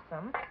the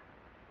possum.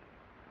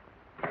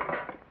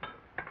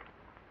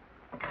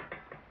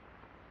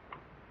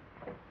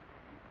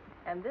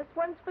 And this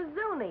one's for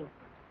Zuni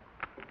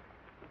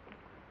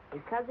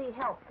because he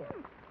helped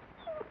him.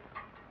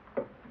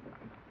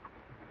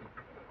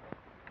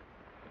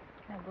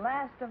 And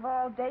last of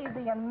all,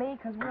 Daisy and me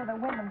because we're the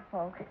women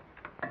folk.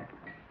 At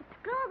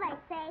school, they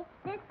say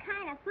this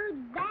kind of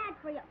food's bad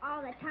for you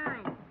all the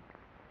time.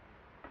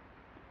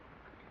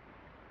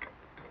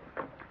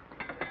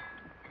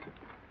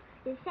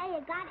 They say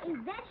you gotta eat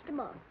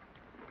vegetables.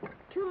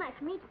 Too much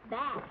meat's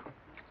bad.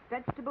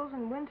 Vegetables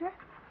in winter?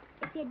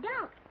 If you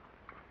don't,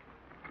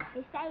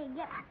 they say you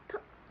get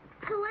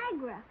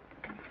pellagra.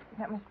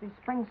 That must be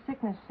spring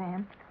sickness,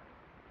 Sam.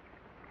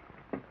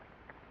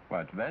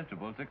 Well, it's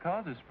vegetables that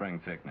causes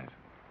spring sickness.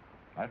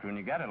 That's when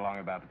you get it along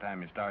about the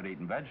time you start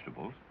eating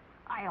vegetables.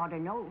 I ought to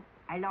know.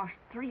 I lost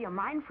 3 of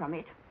mine from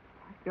it.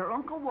 Your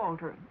Uncle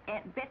Walter,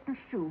 Aunt Bet and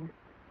Sue,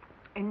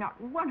 and not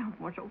one of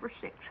them was over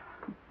 6.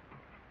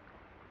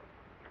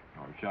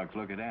 Oh, shucks,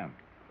 look at him.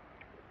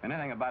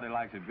 Anything a body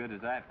likes as good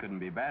as that couldn't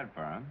be bad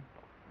for him.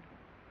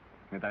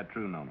 Is that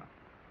true, Nona?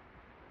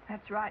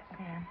 That's right,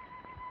 Sam.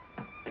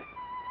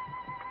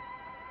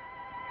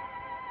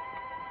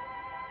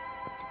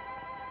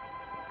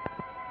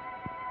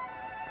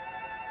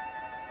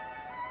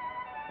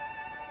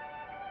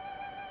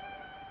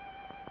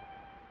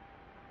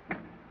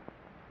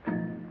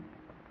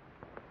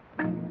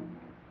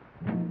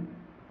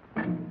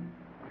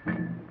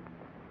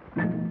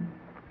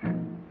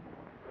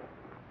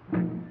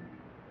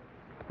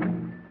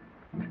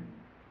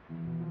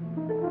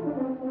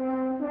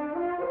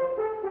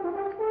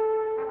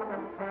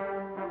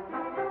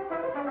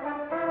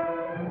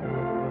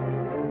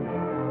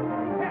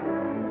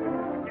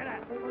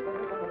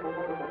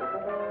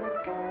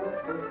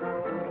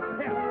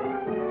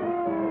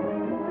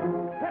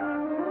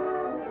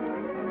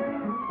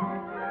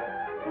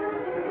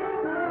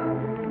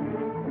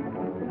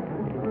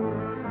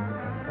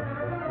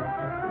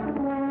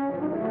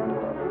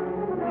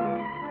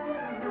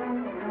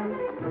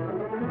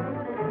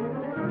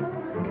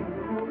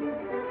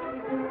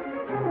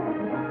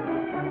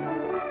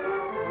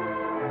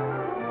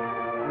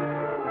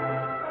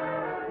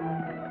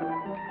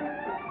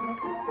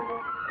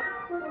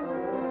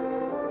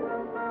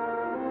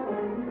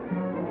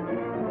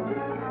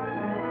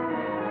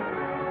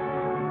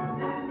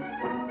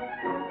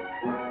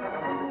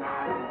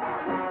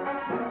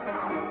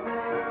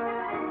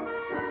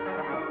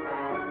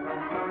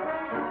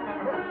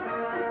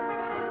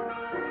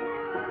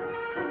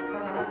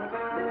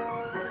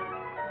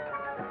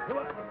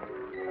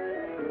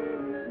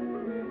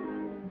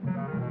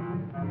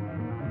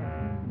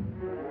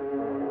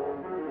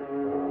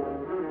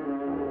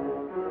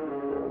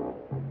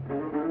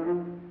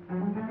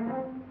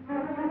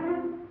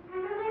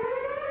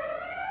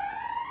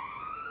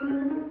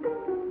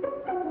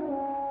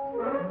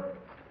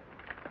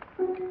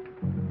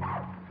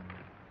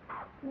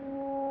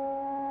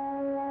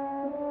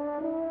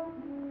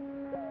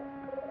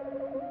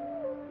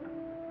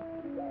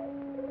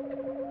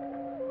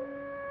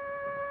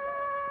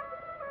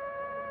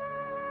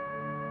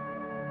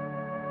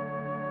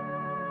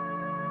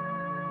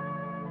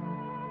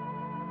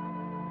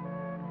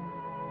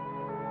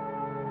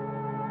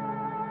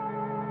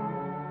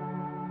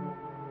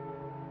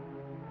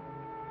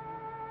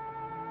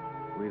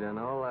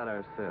 done all that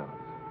ourselves.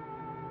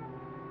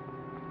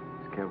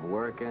 Just kept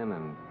working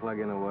and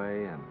plugging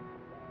away, and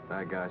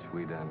by gosh,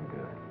 we done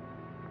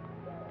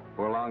good.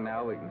 Before long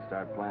now, we can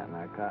start planting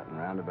our cotton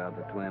round about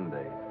the twin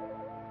days.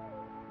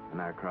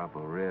 And our crop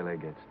will really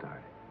get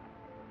started.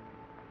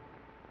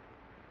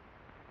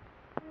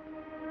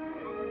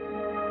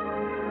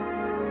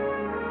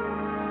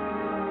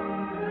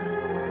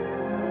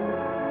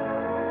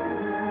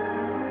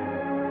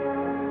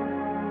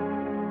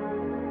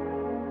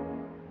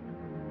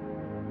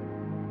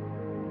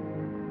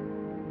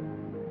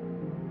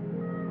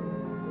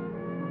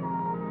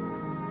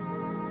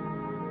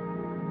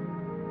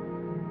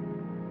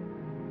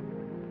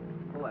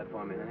 Pull that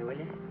for me, honey, will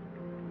you?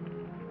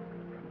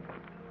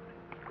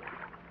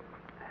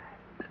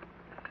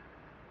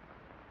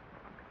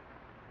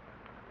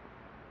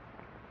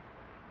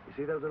 You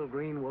see those little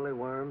green woolly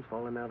worms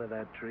falling out of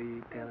that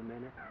tree, Tell a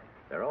minute?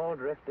 They're all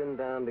drifting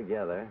down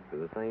together to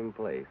the same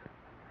place.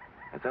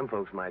 And some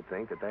folks might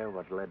think that they're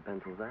what Lead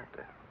Pencil's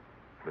after.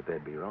 But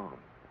they'd be wrong.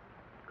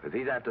 Because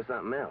he's after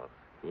something else.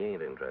 He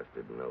ain't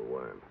interested in no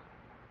worms.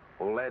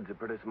 Old Lead's a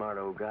pretty smart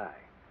old guy.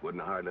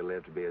 Wouldn't hardly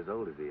live to be as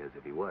old as he is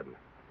if he wasn't.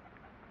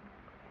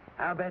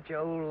 I'll bet you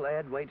old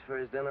Lead waits for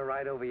his dinner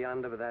right over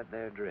yonder with that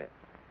there drift.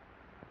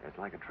 It's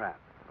like a trap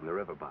on the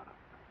river bottom.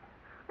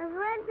 Is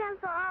Lead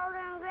Pencil older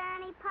than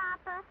Granny,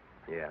 Papa?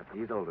 Yeah,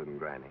 he's older than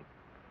Granny.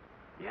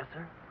 Yes,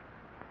 sir?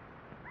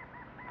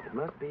 It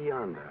must be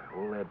yonder.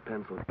 Old Lead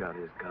Pencil's got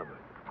his covered.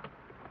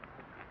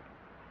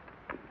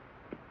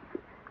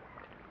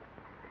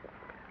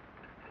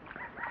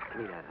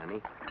 Give me that,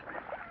 honey.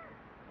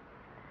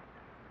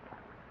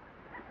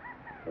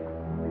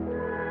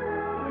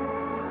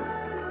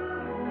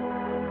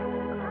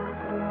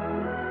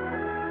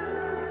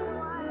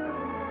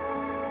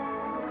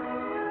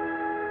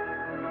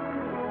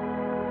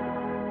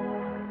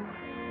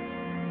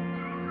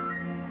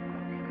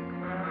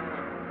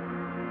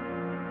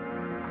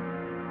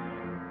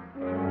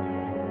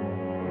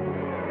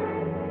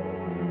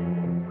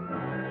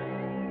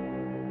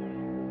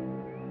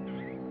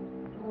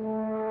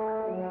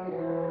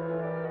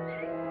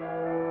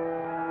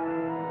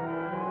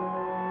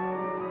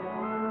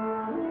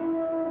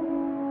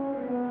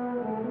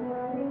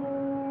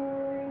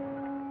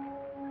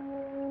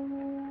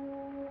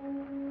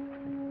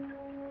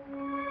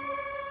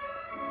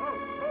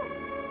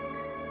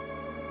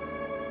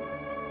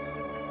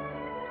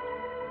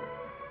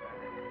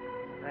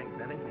 Thanks,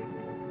 Benny.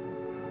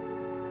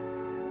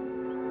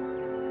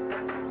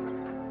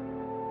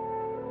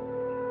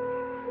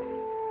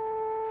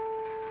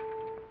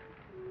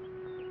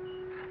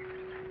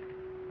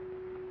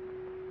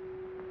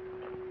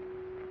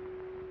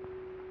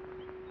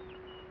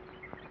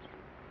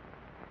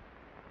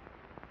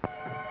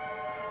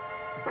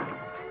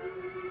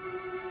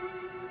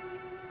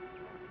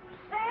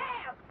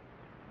 Sam!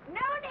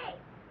 Nona!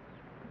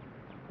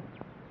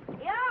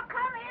 Y'all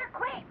come here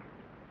quick.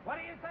 What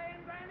are you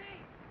saying, Granny?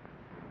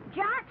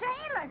 John's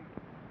ailing.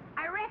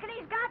 I reckon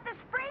he's got the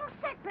spring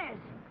sickness.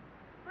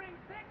 Spring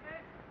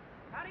sickness?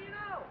 How do you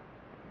know?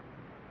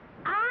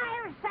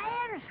 I'm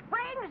saying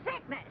spring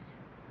sickness.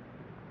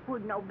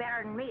 Would know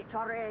better than me. It's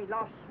already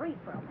lost 3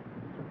 from it.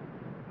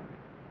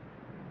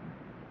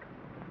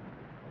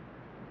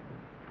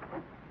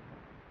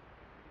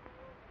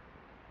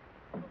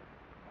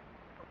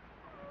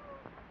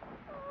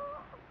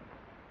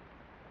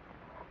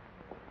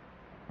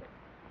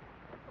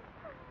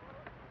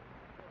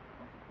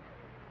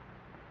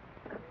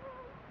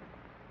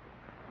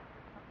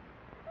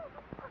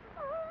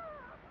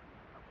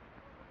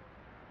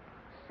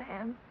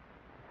 Sam,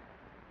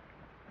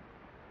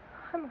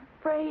 I'm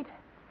afraid.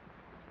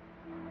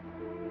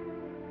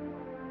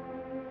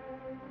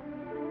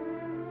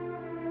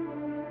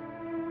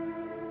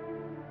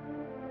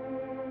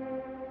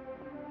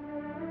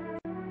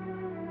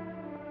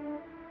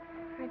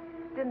 I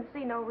didn't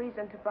see no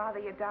reason to bother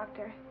you,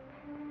 Doctor.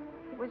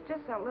 It was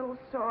just a little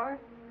sore.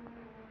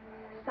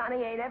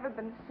 Sonny ain't ever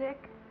been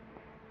sick.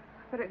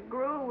 But it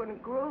grew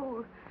and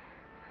grew.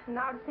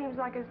 Now it seems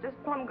like it's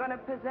just plumb gonna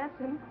possess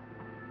him.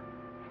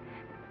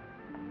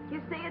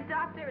 You see it,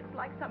 Doctor? It's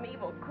like some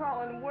evil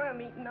crawling worm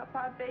eating up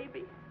our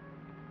baby.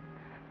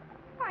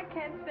 I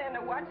can't stand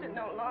to watch it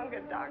no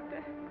longer,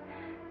 Doctor.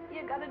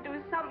 You gotta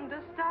do something to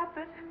stop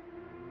it.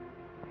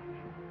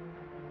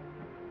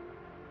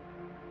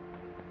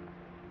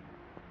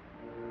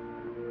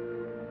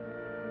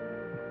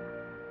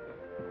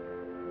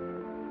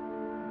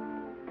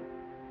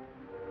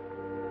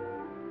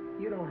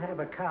 You don't have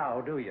a cow,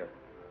 do you?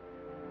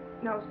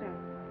 No, sir.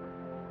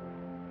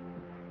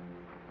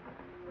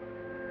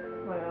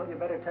 Well, you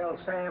better tell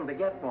Sam to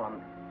get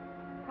one.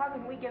 How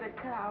can we get a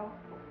cow?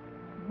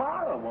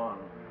 Borrow one.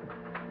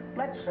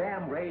 Let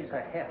Sam raise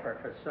a heifer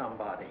for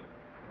somebody.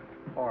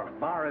 Or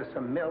borrow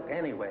some milk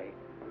anyway.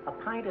 A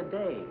pint a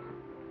day.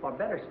 Or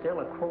better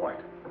still, a quart.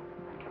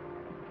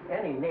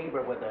 Any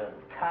neighbor with a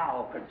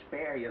cow could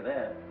spare you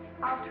that.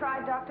 I'll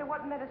try, Doctor.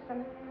 What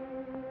medicine?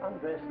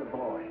 Undress the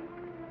boy.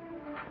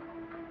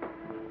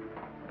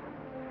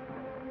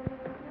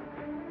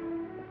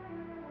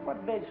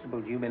 what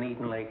vegetables you been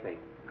eating lately?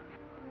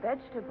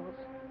 Vegetables?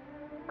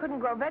 Couldn't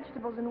grow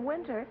vegetables in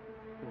winter.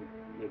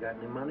 You got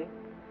any money?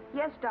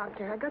 Yes,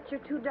 Doctor. I got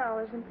your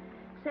 $2, and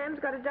Sam's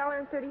got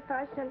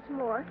 $1.35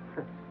 more.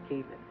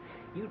 Keep it.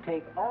 You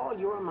take all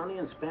your money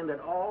and spend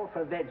it all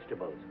for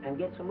vegetables, and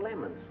get some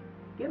lemons.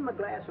 Give him a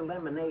glass of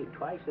lemonade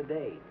twice a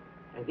day,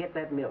 and get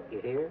that milk,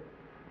 you hear?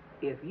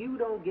 If you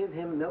don't give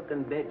him milk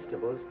and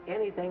vegetables,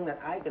 anything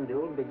that I can do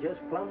will be just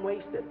plumb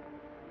wasted.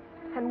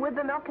 And with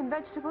the milk and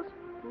vegetables?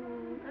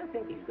 I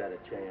think he's got a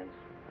chance.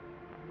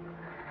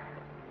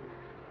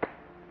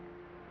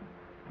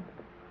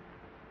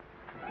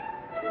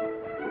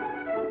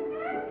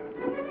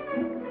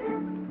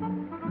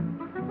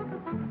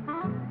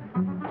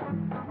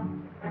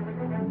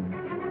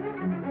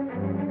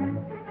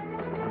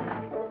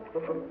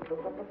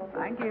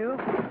 Thank you.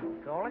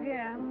 Call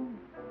again.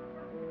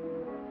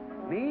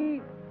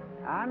 Me,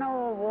 I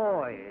know a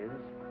war is.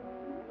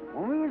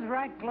 When we was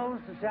right close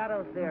to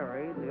Shadow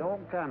Theory, the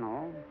old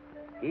colonel,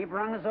 he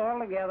brung us all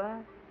together,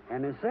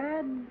 and he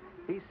said...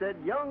 He said,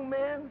 young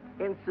men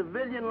in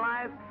civilian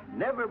life,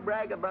 never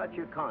brag about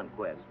your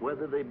conquests,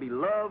 whether they be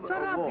love Shut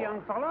or up, war.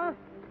 young fella.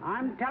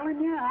 I'm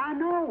telling you, I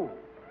know.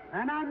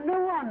 And I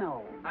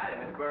know.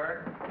 Hi, Miss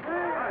Burke.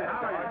 Hey,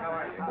 how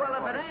are you? Well,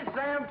 if it ain't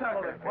Sam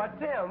Tucker. What,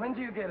 Tim? When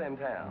did you get in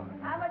town?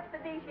 How much for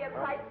these here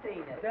pipe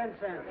cleaners? 10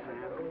 cents,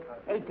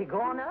 ma'am. Ain't they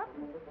gone up?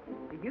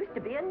 It used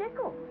to be a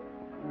nickel.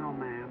 No,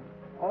 ma'am.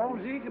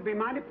 Old Zeke could be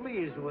mighty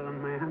pleased with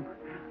them, ma'am.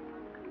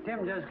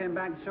 Tim just came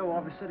back to show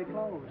off his city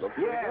clothes.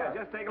 Yeah,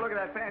 just take a look at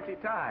that fancy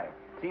tie.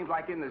 Seems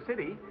like in the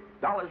city,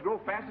 dollars grow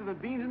faster than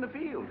beans in the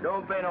field.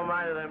 Don't pay no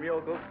mind to them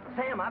yokels.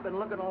 Sam, I've been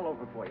looking all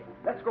over for you.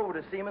 Let's go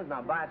over to Seaman's and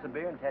I'll buy us a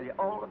beer and tell you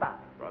all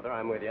about it. Brother,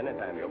 I'm with you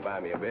anytime you'll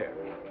buy me a beer.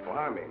 Well,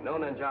 Harmie,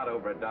 Nona and Jot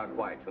over at Doc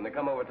White's. When they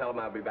come over, tell them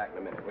I'll be back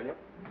in a minute, will you?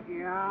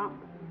 Yeah.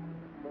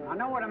 I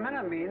know what a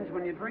minute means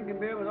when you're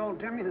drinking beer with old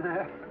Timmy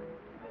there.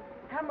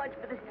 How much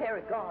for this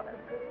terracotta?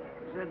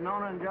 You said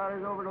Nona and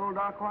Johnny's over to old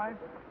Doc White?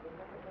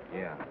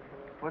 Yeah.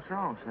 What's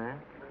wrong,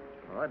 Sam?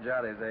 Well,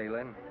 Johnny's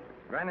ailing.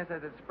 Granny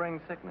says it's spring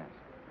sickness.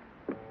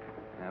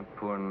 That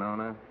poor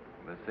Nona.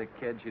 The sick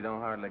kid, she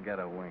don't hardly get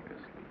a wink of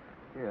sleep.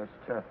 Yeah, it's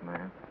tough,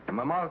 man. And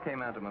my ma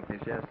came out to my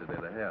place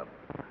yesterday to help.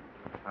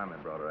 Harmie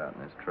brought her out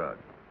in his truck.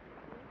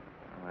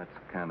 Well,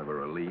 that's kind of a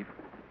relief.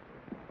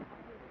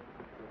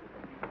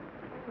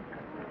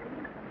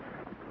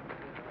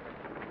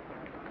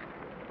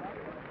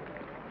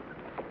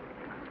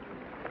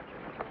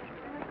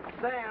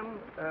 Sam,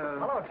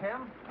 Hello,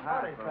 Tim.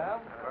 Howdy,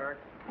 pal. Burke.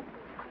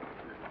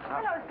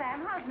 Hello,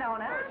 Sam. How's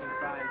Nona?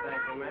 Fine,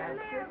 thank you, ma'am.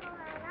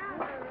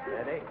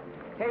 Eddie.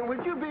 Hey,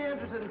 would you be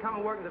interested in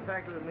coming work at the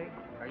factory with me?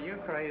 Are you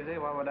crazy?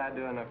 What would I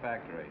do in a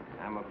factory?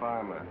 I'm a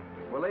farmer.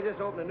 Well, they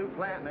just opened a new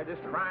plant and they're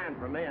just crying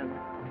for men.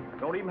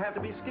 Don't even have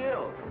to be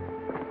skilled.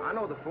 I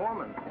know the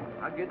foreman.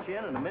 I'll get you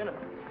in a minute.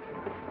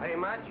 Pay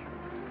much?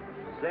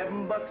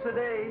 $7 a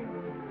day.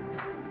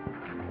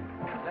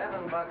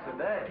 $7 a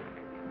day.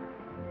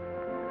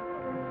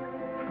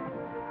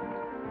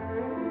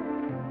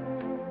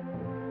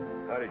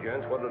 Howdy,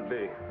 gents. What'll it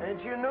be?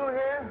 ain't you new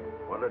here?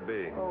 What'll it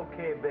be?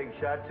 Okay, big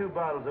shot. 2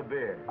 bottles of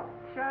beer.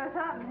 Sure is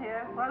hot in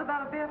here. What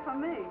about a beer for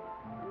me?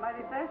 I'm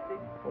mighty thirsty.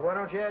 Well, why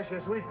don't you ask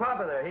your sweet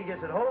papa there? He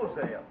gets it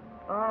wholesale.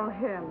 Oh,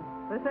 him.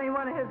 This ain't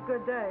one of his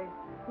good days.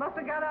 Must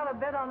have got out of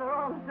bed on the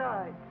wrong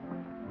side.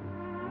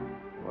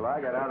 Well,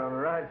 I got out on the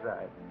right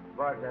side.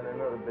 Bartender,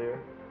 another beer.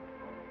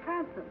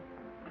 Handsome.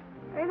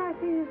 Ain't I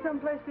seen you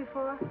someplace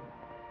before?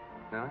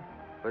 No?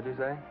 What'd you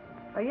say?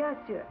 I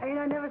asked you. Ain't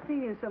I never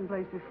seen you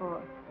someplace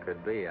before?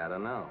 Could be. I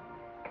don't know.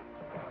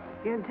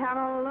 You in town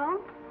all alone?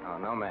 Oh,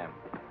 no, ma'am.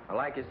 Well,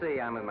 like you see,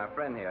 I'm with my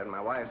friend here, and my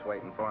wife's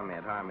waiting for me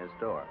at Harmie's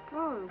door.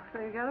 Oh,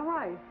 so you got a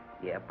wife.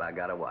 Yep, I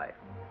got a wife.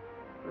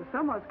 Well,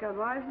 someone's got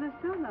wives and they're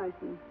still nice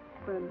and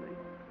friendly.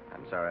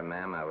 I'm sorry,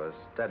 ma'am. I was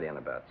studying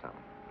about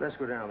something. Let's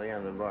go down to the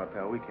end of the bar,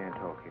 pal. We can't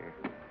talk here.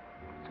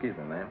 Excuse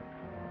me, ma'am.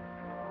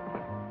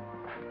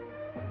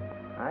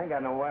 I ain't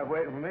got no wife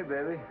waiting for me,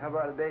 baby. How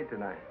about a date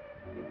tonight?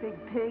 You big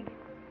pig.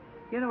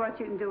 You know what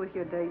you can do with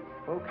your dates.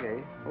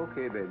 Okay,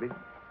 baby.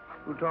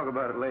 We'll talk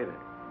about it later.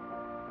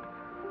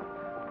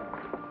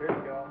 Here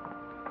you go.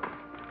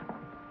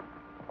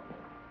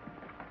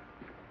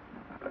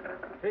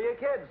 To your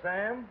kids,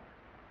 Sam.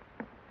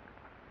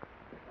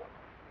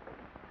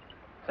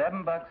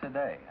 $7 a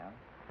day, huh?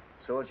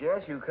 So it's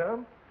yes, you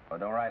come? Well,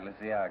 don't rightly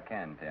see how I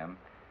can, Tim.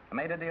 I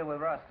made a deal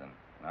with Ruston.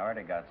 I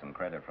already got some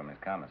credit from his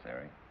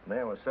commissary.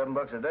 Man, with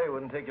 $7 a day,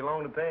 wouldn't take you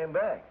long to pay him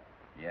back.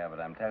 Yeah, but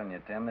I'm telling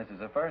you, Tim, this is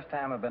the first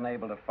time I've been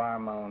able to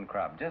farm my own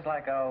crop, just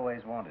like I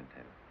always wanted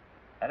to.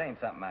 That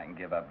ain't something I can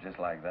give up just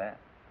like that.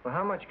 Well,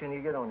 how much can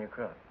you get on your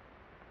crop?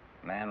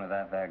 Man, with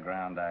that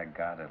ground I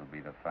got, it'll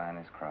be the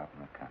finest crop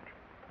in the country.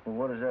 Well,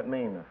 what does that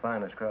mean, the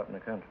finest crop in the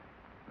country?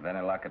 With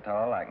any luck at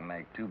all, I can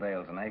make 2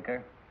 bales an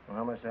acre. Well,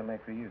 how much does that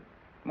make for you?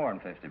 More than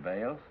 50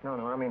 bales. No,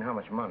 I mean how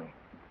much money?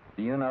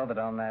 Do you know that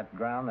on that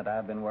ground that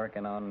I've been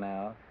working on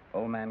now,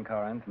 old man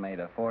Corinth made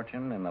a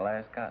fortune in the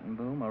last cotton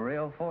boom, a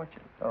real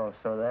fortune? Oh,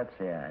 so that's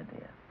the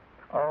idea.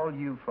 All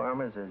you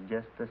farmers is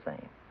just the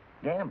same.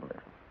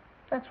 Gamblers.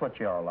 That's what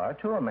you all are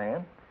to a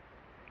man.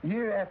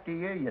 Year after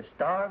year, you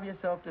starve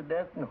yourself to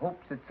death in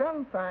hopes that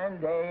some fine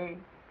day...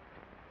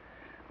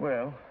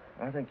 Well,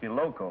 I think you're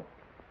loco.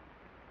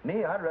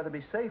 Me, I'd rather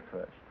be safe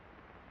first.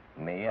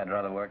 Me, I'd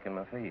rather work in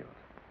my fields.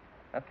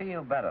 I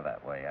feel better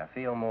that way. I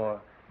feel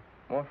more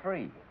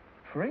free.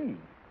 Free?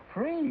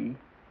 Free?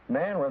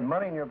 Man, with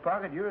money in your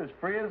pocket, you're as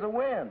free as the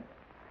wind.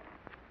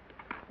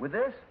 With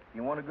this,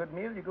 you want a good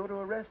meal, you go to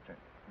a restaurant.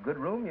 A good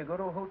room, you go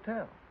to a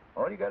hotel.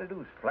 All you got to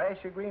do is flash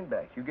your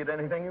greenbacks. You get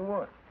anything you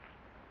want.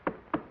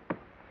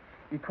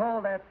 You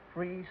call that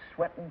free,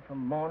 sweating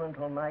from morning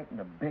till night in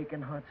the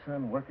baking hot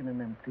sun, working in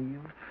them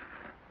fields?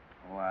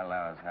 Oh, I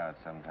allow as how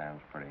it's sometimes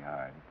pretty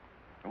hard.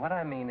 But what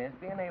I mean is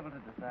being able to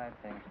decide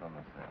things for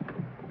myself.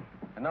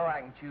 To know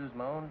I can choose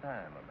my own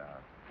time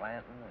about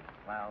planting and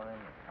plowing and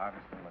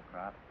harvesting my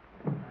crop.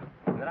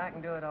 And that I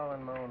can do it all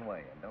in my own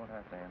way and don't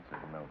have to answer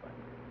to nobody.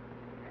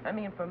 I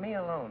mean, for me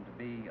alone to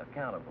be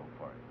accountable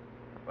for it.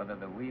 Whether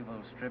the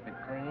weevils strip it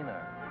clean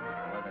or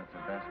whether it's the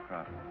best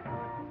crop.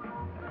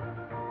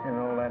 And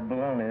all that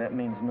baloney, that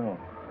means no.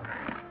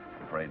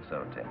 Afraid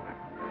so, Tim.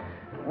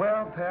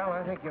 Well, pal,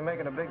 I think you're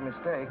making a big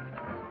mistake.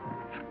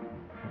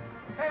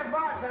 Hey,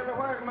 bartender,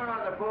 where's my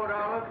other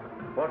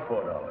 $4? What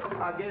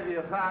 $4? I'll give you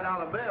a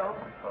 $5 bill.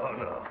 Oh,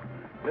 no.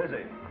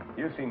 Lizzie,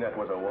 you seen that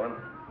was a one.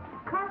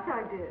 Of course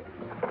I did.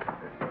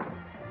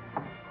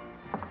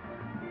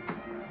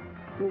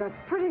 And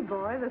that pretty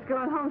boy that's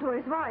going home to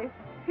his wife,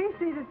 he's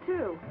seen it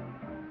too.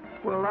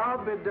 Well,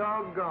 I'll be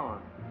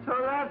doggone. So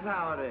that's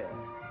how it is.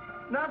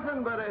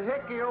 Nothing but a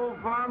hickey old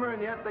farmer,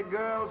 and yet the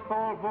girls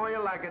fall for you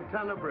like a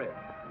ton of bricks.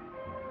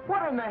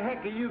 What in the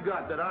heck have you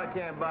got that I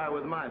can't buy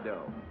with my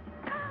dough?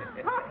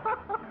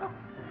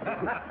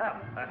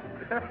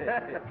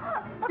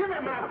 Give me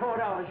my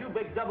 $4, you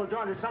big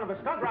double-jointed son of a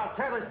skunk, or I'll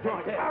tear this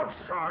joint.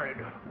 Outside.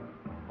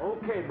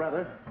 Okay,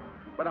 brother.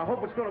 But I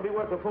hope it's going to be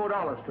worth the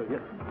 $4 to you.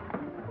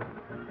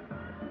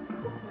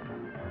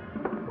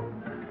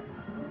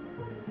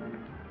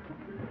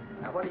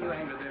 Now, what do you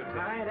aim to do, Tim?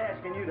 I ain't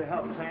asking you to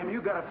help, Sam.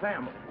 You got a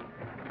family.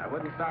 I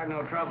wouldn't start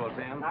no trouble,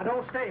 Tim. Now,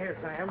 don't stay here,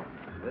 Sam.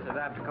 This is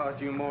apt to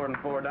cost you more than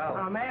 $4.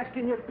 I'm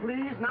asking you,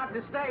 please, not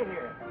to stay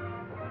here.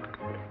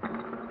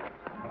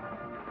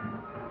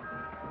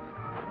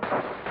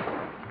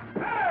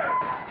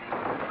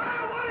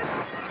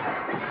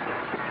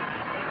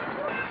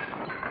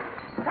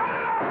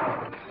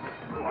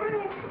 What are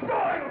you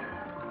doing?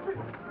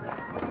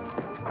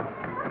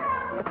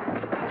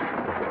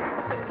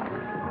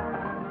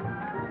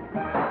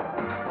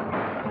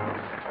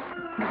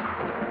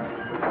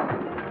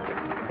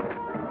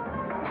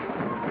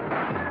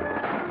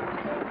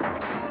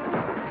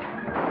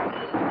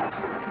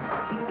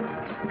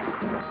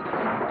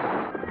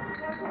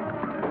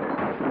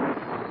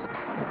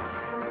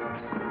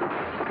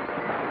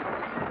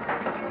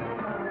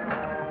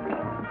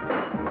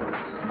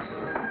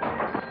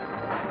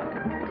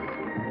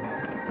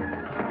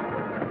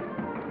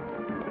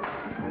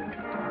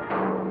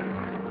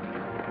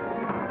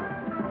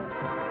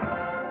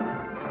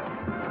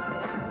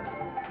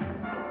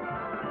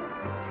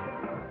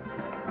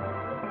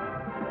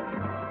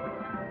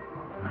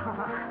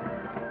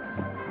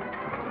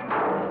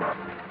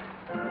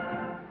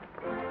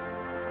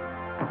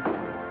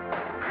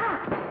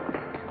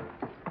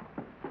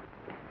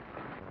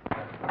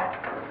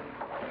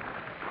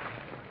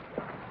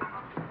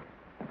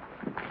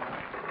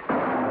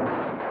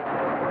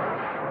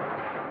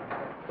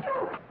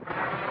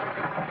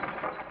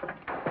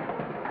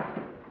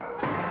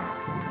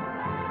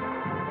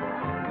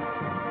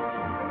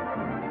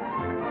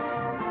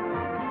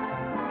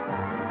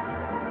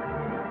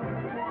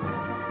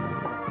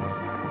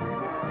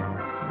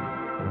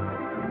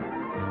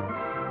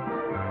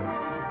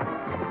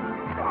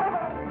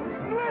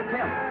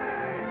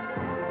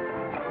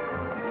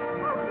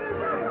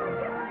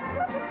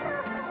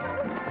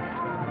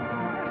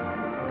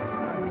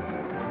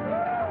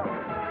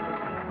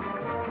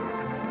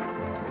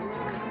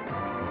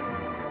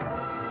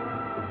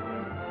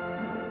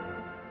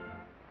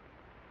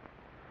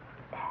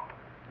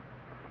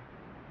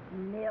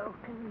 Milk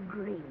and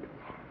greens.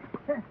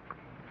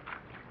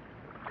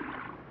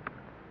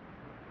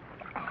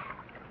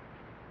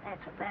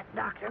 That's what that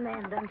doctor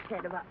man done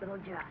said about little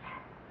John.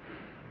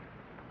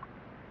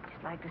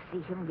 Just like to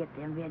see him get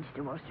them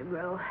vegetables to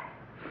grow.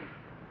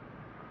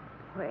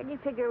 Where do you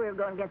figure we were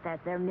going to get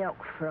that there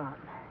milk from?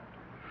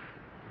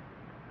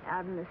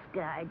 Out in the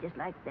sky, just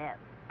like that.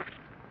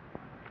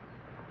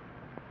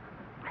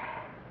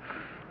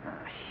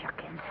 Oh,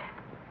 shuckins.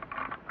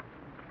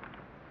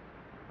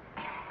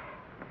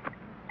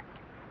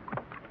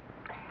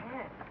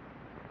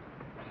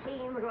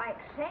 Seems like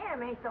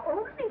Sam ain't the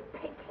only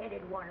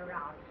pig-headed one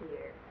around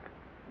here.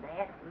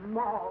 That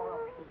Ma of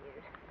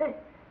his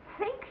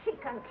thinks she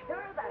can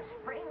cure the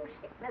spring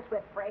sickness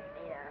with fresh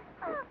air.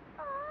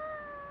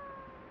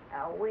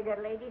 A widow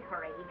lady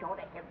her age ought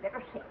to have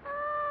better sense.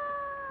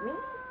 Me?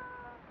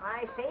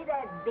 I say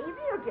that baby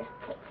will just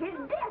catch his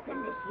death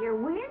in this here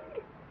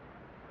wind.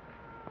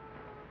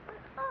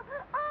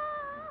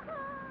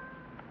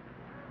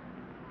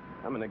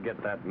 I'm gonna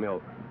get that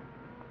milk.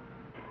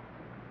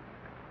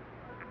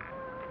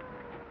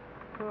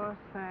 Poor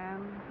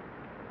Sam.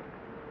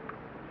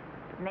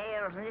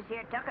 Nails in this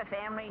here Tucker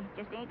family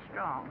just ain't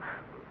strong.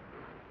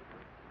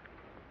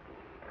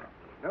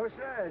 No,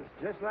 sir.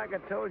 It's just like I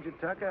told you,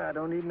 Tucker. I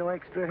don't need no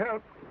extra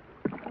help.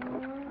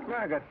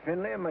 I got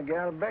Finley and my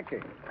gal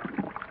Becky.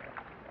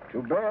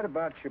 Too bad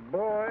about your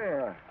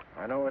boy.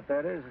 I know what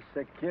that is, a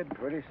sick kid.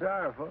 Pretty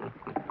sorrowful.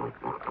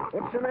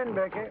 Put some in,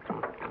 Becky.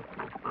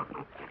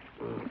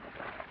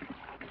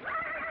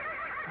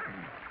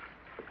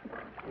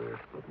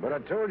 But I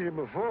told you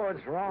before,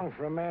 it's wrong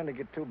for a man to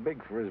get too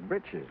big for his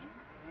britches.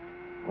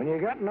 When you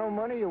got no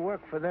money, you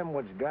work for them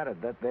what's got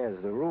it. That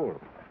there's the rule.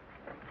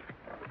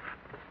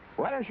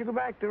 Why don't you go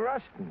back to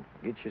Ruston?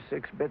 Get you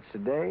 6 bits a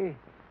day,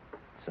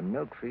 some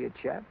milk for your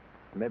chap,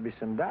 maybe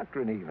some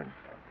doctrine even.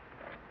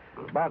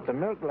 About the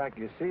milk, like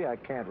you see, I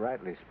can't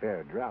rightly spare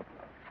a drop.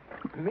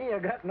 Me, I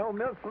got no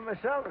milk for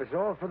myself. It's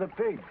all for the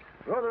pigs.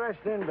 Throw the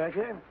rest in,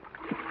 Becky.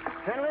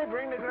 Finley,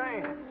 bring the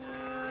grain.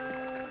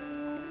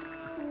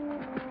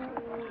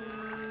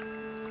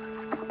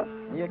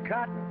 Your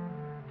cotton.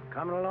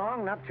 Coming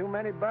along, not too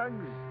many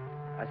bugs.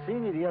 I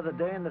seen you the other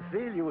day in the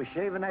field. You were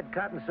shaving that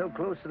cotton so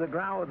close to the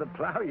ground with the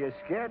plow, you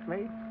scared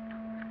me.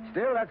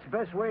 Still, that's the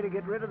best way to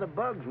get rid of the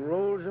bugs.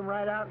 Rolls them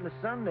right out in the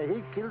sun. The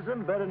heat kills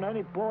them better than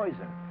any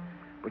poison.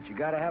 But you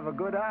gotta have a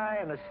good eye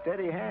and a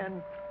steady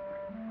hand.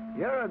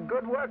 You're a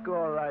good worker,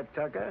 all right,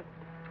 Tucker.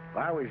 If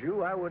I was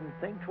you, I wouldn't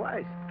think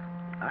twice.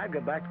 I'd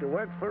go back to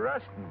work for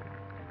Ruston.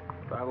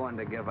 If I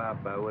wanted to give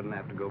up, I wouldn't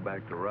have to go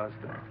back to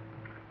Ruston.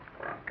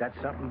 Got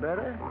something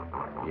better?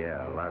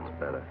 Yeah, lots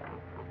better.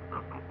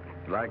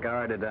 Like I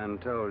already done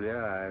told you,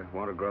 I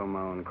want to grow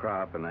my own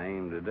crop, and I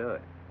aim to do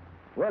it.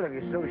 Well, if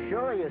you're so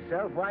sure of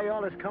yourself, why you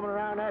always coming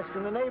around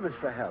asking the neighbors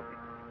for help?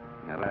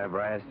 I'd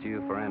ever asked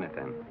you for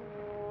anything.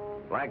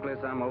 Likely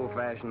some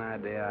old-fashioned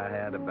idea I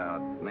had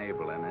about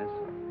neighborliness.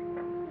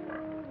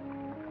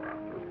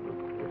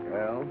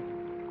 Well,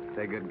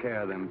 take good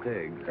care of them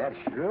pigs. That's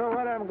sure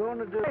what I'm going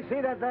to do.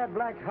 See that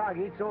black hog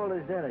eats all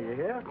his dinner, you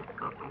hear?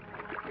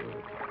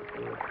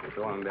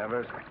 So long,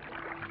 Devers.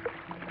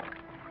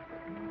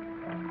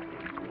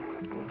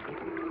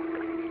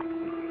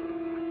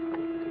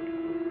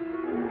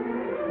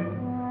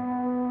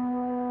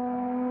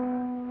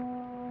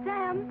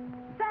 Sam!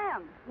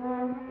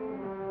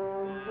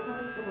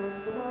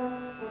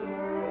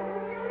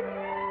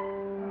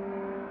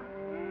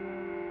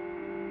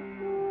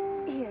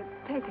 Here,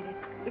 take it.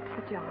 It's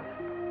the job.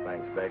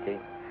 Thanks, Becky.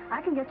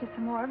 I can get you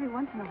some more every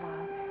once in a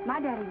while. My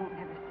daddy won't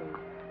have a seed.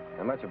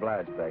 I'm much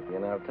obliged, Becky,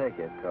 and I'll take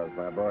it, because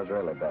my boy's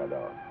really bad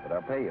off. But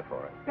I'll pay you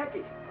for it.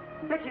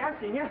 Becky, I've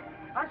seen you.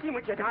 I've seen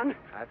what you done.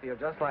 I feel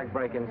just like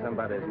breaking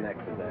somebody's neck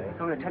today. I'm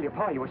going to tell your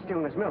pa you were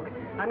stealing his milk.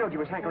 I knowed you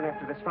was hankering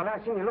after this fella.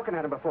 I've seen you looking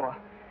at him before.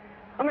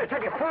 I'm going to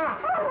tell your pa.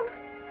 Oh,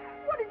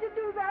 what did you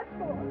do that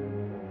for?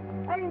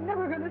 I ain't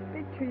never going to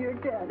speak to you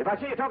again. If I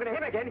see you talking to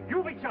him again,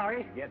 you'll be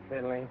sorry. Get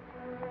Finley.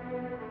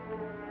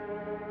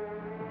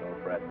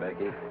 Don't fret,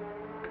 Becky.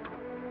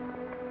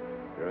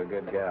 You're a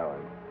good gal,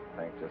 and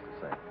thanks just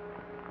the same.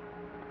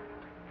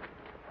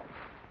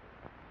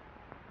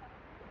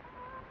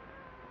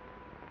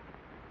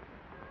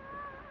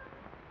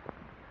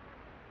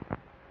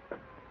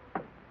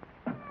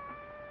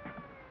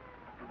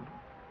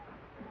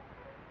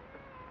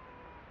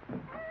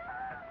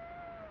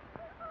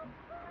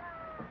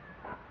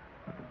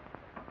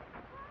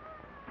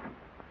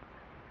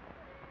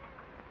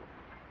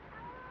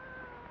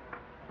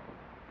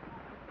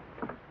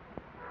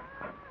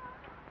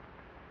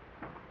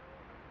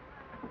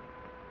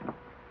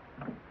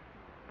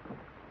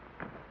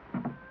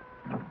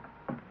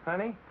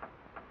 Honey?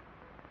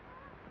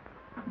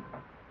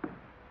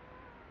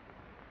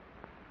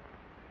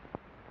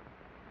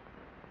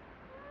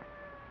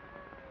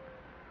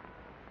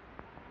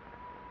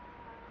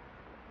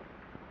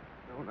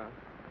 Nona.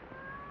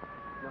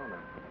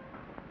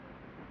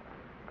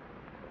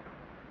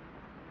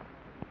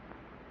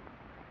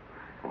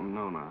 Oh,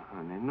 Nona,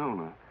 honey,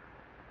 Nona.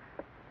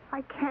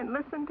 I can't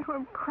listen to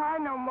him cry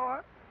no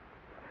more.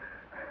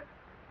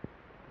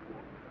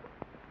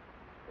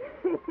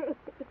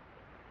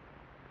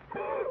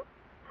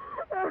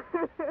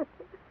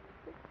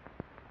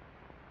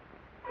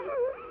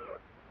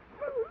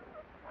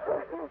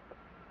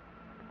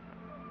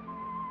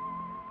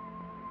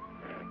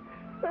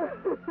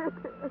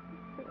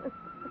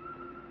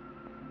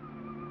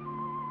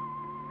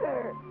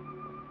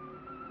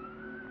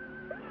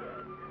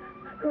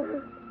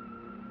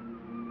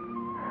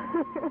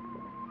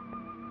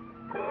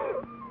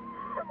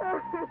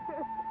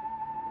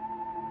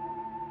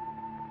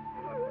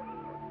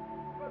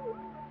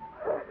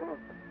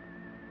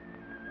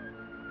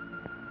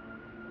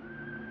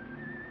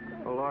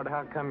 Well, Lord,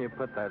 how come you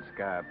put that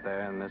sky up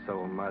there and this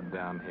old mud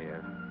down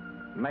here?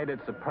 Made it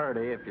so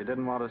pretty if you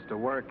didn't want us to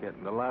work it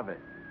and to love it.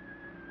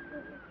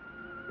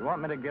 You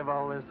want me to give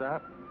all this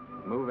up?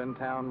 Move in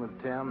town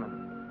with Tim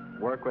and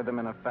work with him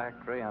in a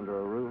factory under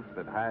a roof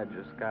that hides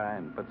your sky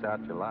and puts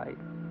out your light?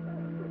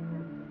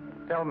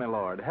 Tell me,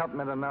 Lord, help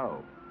me to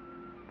know.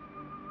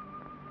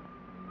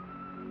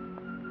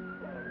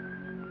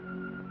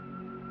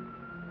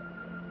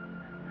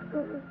 Hi,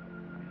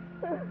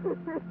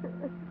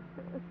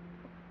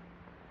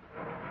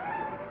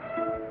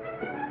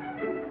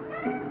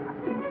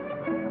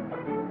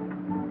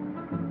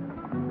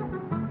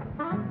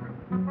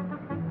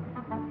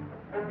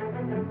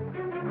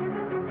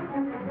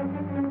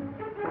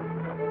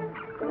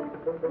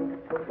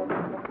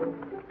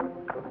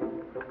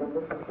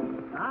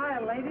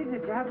 lady.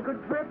 Did you have a good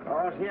trip?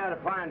 Oh, she had a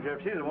fine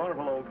trip. She's a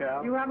wonderful old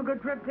cow. You have a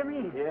good trip,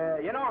 Timmy? Yeah,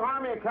 you know,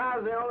 Harmie, a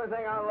cow's the only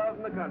thing I love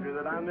in the country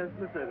that I miss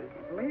in the city.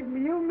 Believe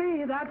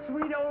me, that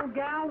sweet old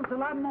gal's a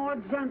lot more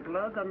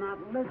gentler than that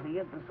Lizzie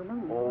at the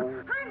saloon. Oh.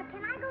 Harmie,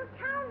 can I go to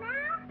town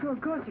now? Well,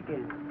 of course you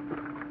can.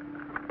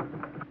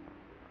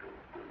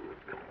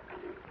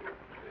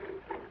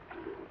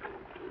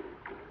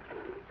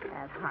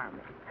 That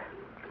Harmie.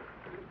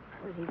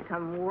 Suppose he'd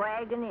come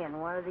wagging in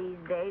one of these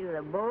days with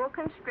a boa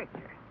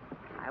constrictor.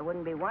 I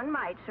wouldn't be one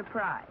mite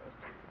surprised.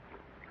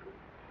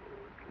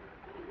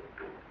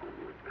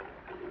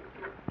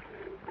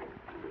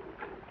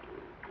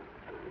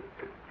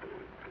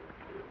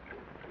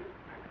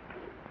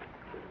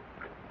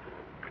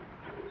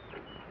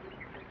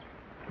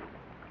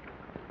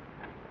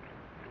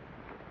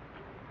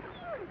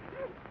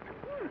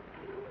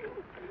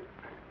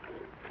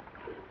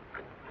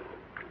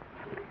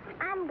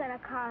 I'm gonna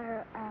call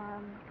her,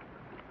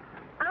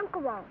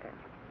 Uncle Walter.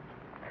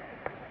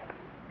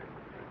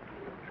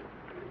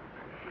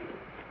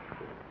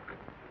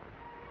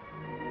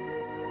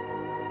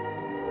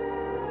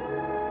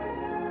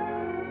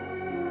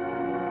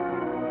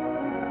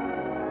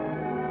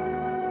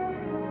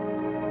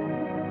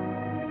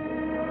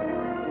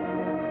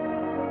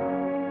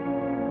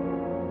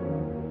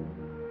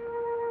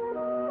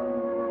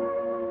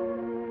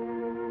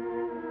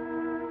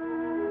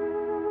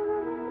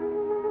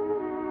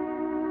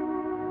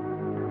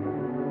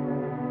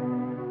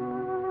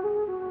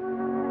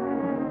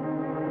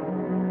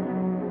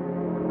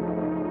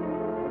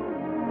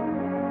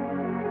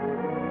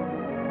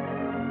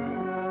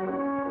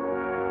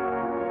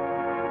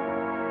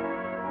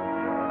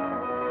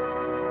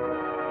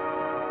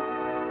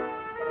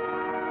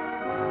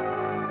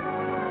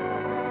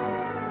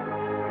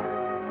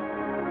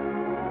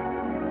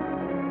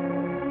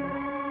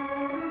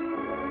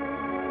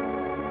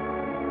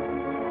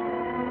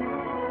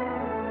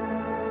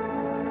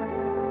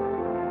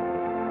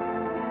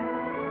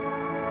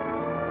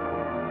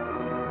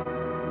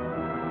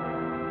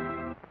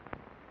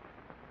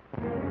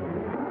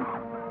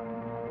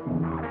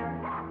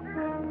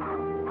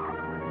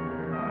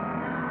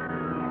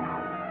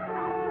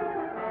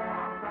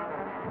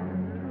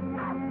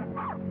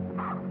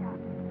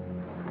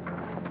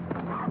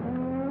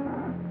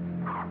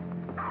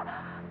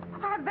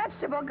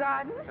 Vegetable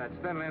garden? That's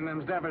Finley and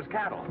them's Dever's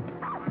cattle.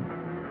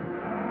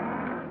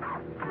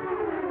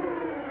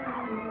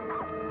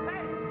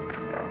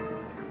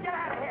 Get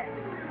out of here!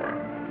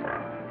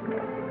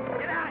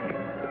 Get out of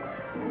here!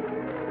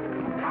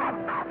 Get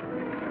out!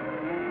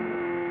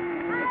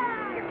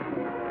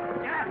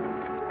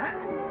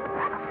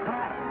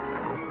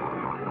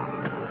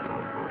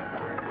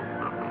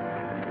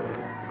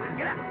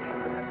 Get out!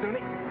 That's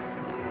Sunni.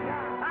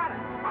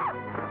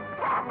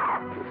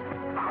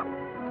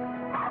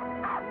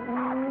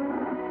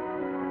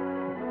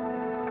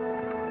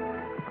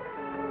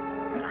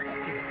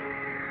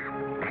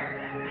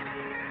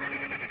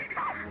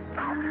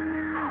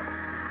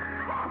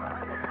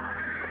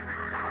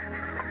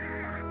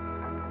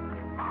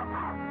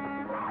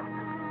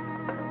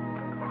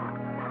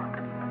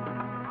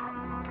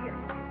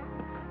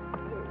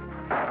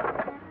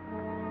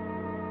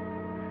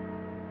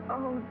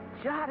 Oh,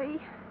 Jotty.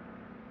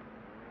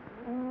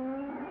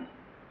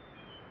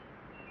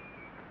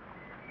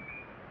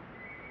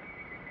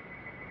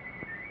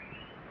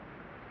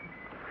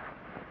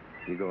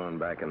 You go on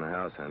back in the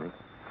house, honey.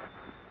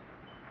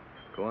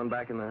 Go on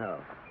back in the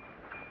house.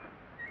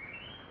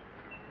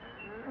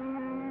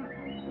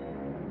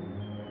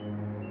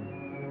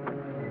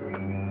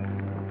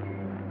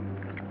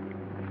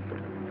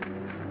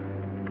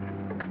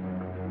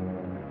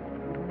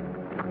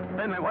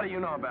 Finley, what do you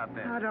know about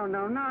this? I don't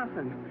know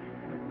nothing.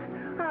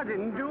 I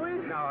didn't do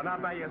it. No,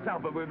 not by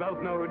yourself, but we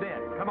both know who did.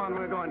 Come on,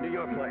 we're going to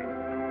your place.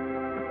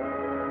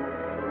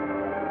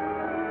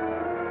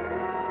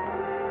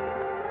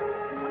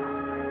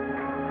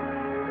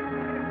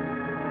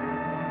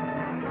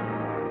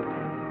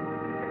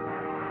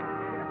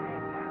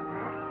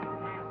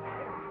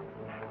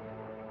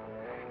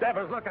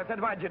 Devers, look, I said,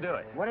 why'd you do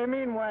it? What do you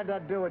mean, why'd I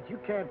do it? You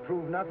can't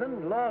prove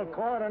nothing. Law will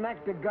call it an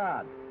act of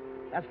God.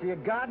 As for your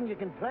garden, you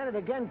can plant it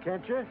again,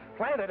 can't you?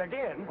 Plant it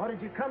again? Or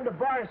did you come to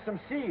borrow some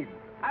seed?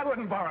 I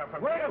wouldn't borrow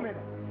from you. Wait a minute.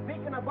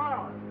 Speaking of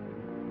borrowing,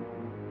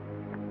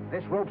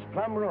 this rope's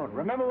plumb ruined.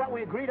 Remember what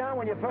we agreed on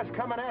when you first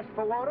come and asked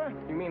for water?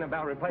 You mean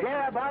about replacing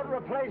Yeah, about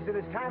replace it.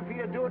 It's time for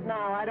you to do it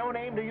now. I don't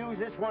aim to use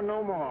this one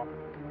no more.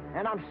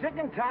 And I'm sick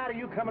and tired of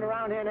you coming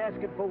around here and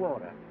asking for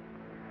water.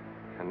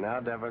 And now,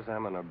 Devers,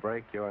 I'm going to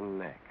break your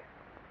neck.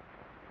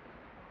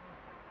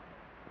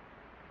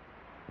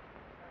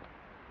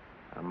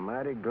 I'm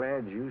mighty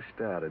glad you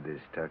started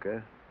this,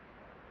 Tucker.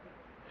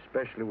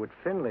 especially with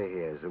Finley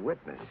here as a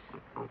witness.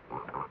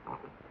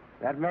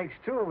 That makes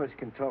two of us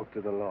can talk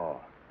to the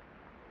law.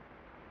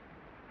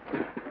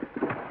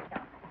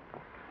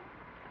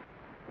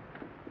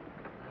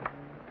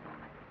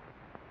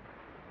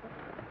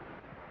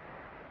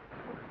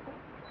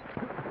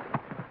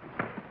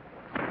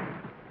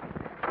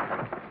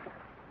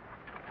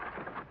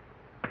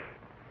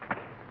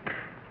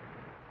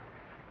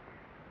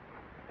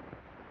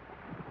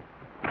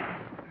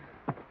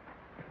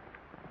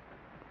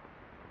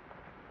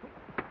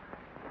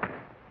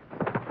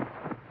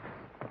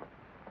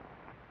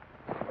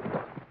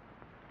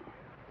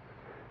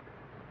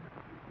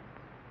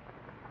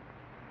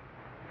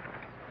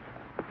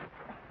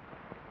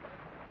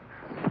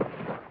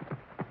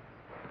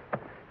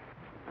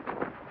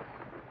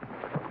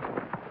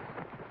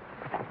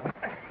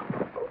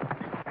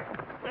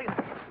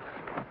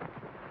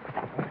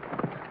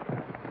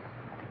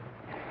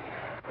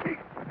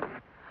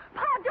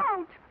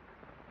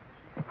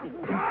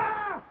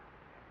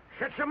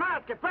 Shut your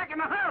mouth. Get back in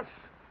the house.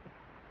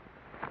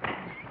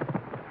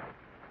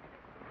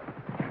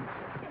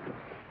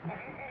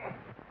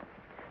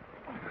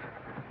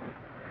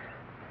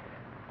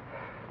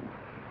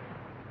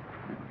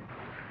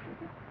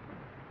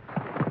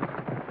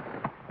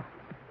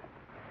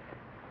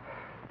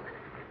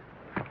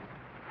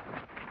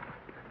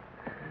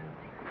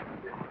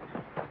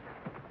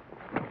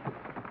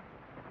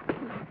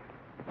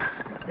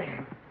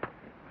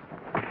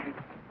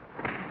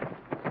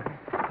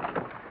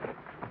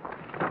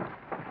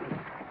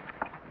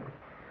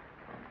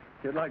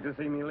 You'd like to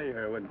see me leave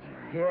her, wouldn't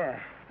you? Yeah,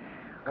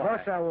 of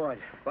course I would.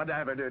 What'd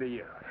I ever do to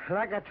you?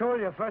 Like I told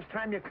you, first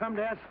time you come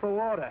to ask for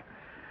water.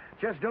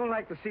 Just don't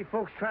like to see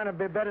folks trying to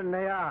be better than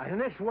they are. In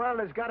this world,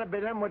 there's got to be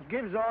them what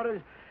gives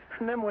orders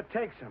and them what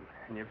takes them.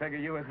 And you figure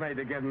you was made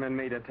to give them and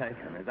me to take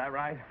them. Is that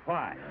right?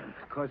 Why?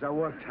 Because I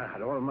worked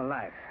hard all my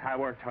life. I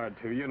worked hard,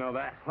 too. You know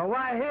that. Well,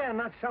 why here,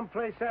 not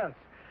someplace else?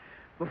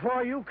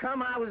 Before you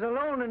come, I was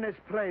alone in this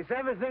place.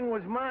 Everything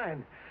was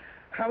mine.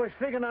 I was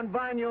figuring on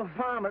buying your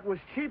farm. It was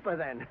cheaper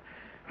then.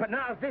 But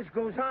now if this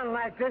goes on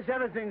like this,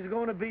 everything's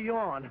going to be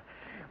yourn.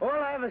 All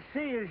I ever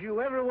see is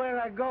you everywhere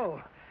I go.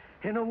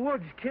 In the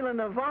woods, killing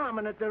the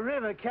varmint, at the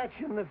river,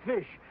 catching the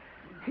fish.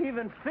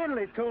 Even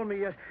Finley told me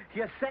you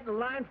set a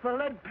line for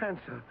lead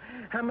pencil.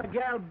 And my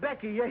gal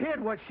Becky, you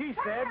heard what she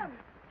said.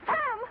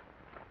 Sam!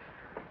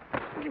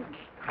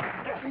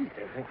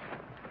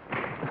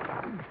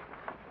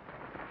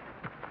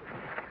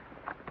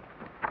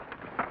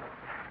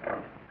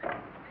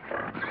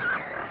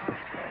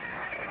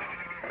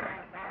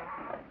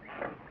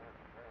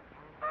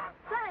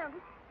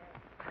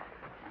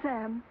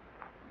 Sam,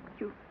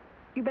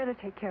 you better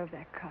take care of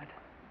that cut.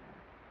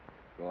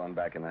 Go on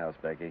back in the house,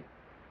 Becky.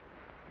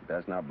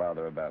 Best not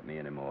bother about me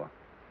anymore.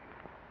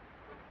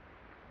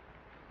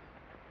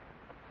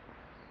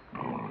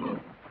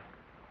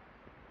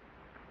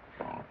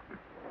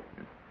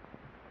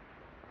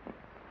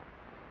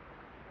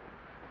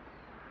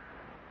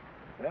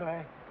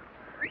 Finley.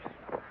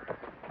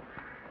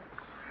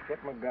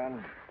 Get my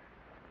gun.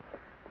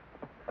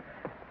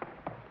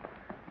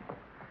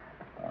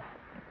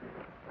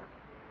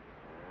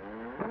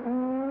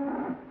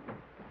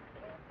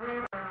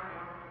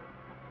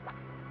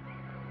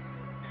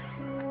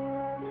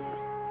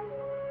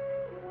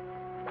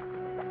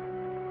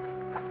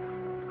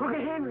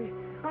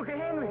 Uncle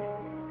Henry.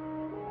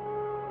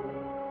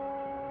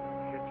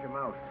 Shut your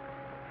mouth.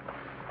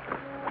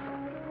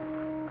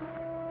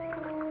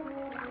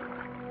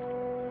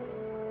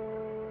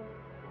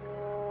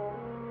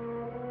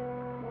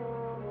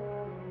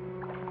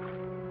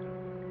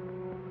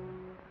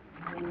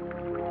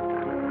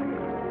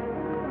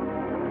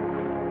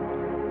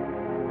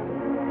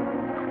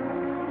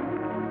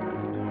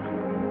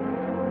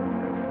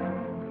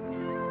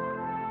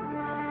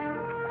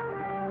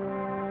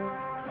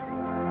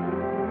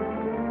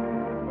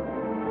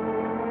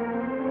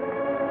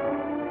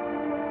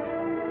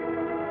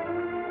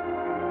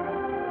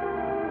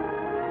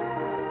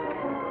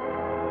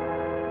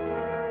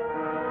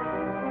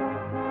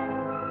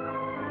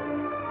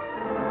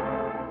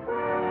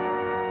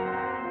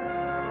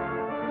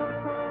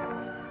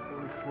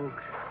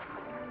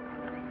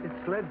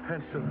 Lead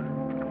pencil.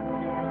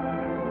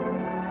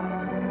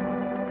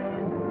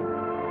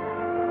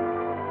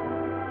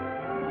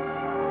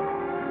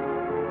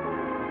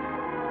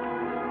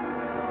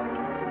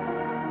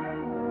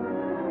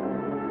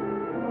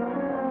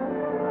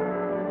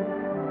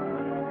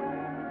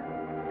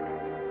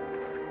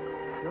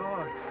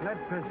 Sure, lead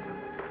pencil.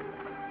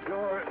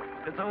 Sure,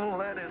 it's all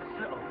lead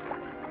itself.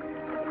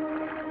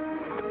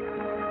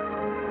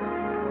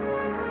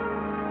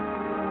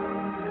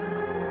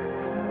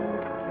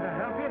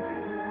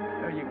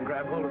 You can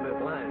grab hold of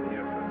this line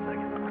here for a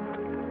second.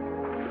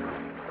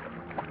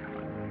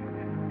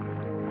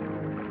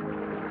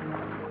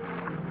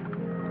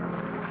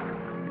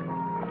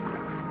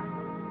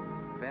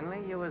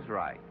 Finley, you was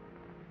right.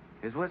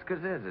 His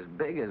whiskers is as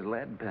big as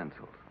lead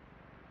pencils.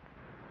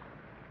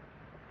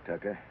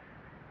 Tucker,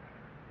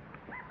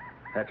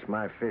 that's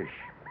my fish.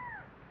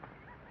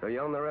 So you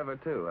own the river,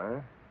 too,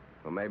 huh?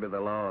 Well, maybe the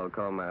law will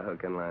call my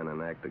hook and line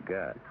an act of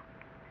God.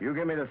 You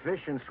give me the fish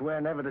and swear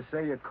never to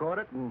say you caught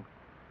it, and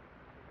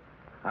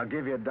I'll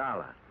give you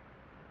 $1.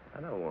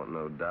 I don't want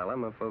no dollar.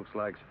 My folks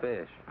likes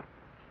fish.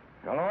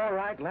 Well, all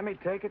right, let me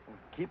take it and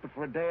keep it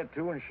for a day or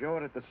two and show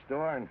it at the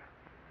store, and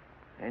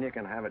then you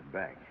can have it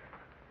back.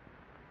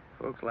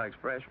 Folks likes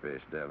fresh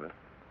fish, Deborah.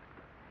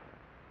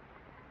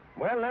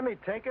 Well, let me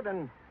take it,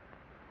 and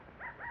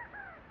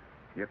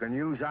you can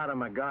use out of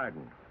my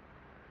garden.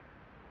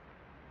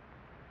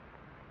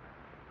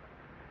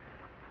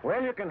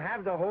 Well, you can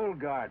have the whole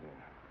garden.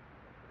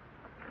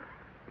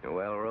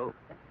 Well, rope.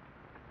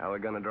 How are we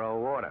going to draw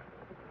water?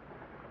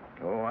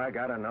 Oh, I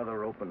got another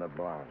rope in the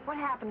barn. What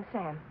happened,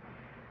 Sam?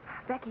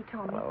 Becky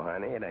told me. Oh,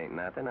 honey, it ain't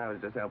nothing. I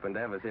was just helping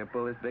Devers here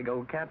pull this big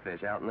old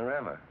catfish out in the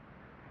river.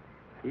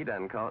 He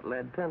done caught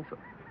lead pencil.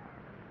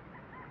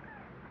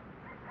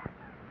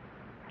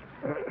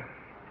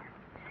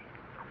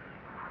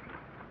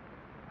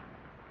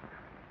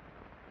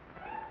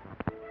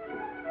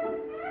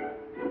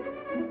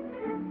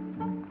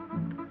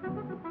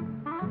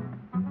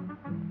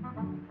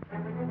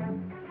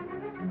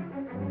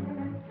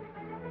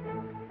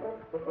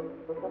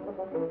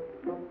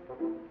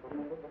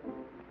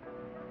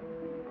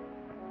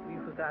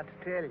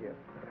 To tell you.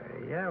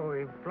 Yeah,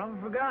 we plumb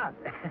forgot.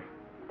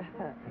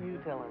 You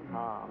tell him,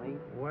 Harmie.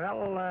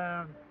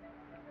 Well,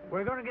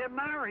 we're going to get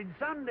married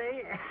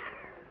Sunday.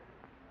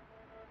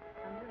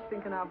 I'm just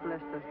thinking how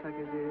blessed us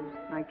suckers is.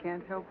 I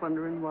can't help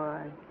wondering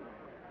why.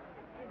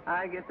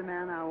 I get the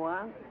man I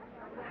want.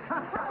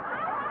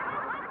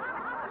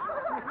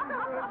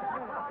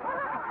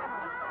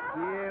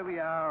 Here we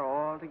are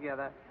all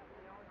together.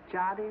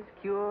 Jottie's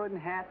cured and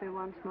happy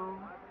once more.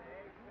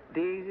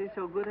 Daisy's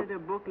so good at her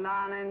book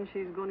learning,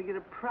 she's going to get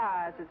a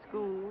prize at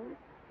school.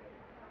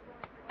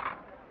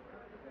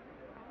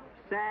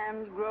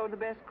 Sam's grown the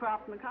best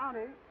crop in the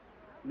county.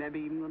 Maybe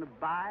even going to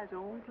buy his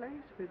own place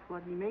with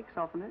what he makes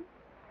off of it.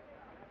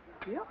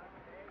 Yep.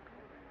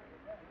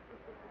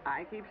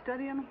 I keep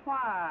studying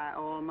why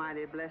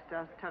Almighty blessed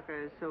us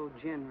Tucker is so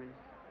generous.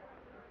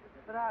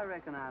 But I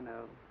reckon I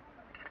know.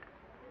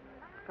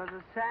 Because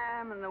of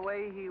Sam and the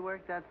way he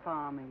worked that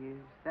farm of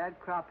his, that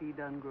crop he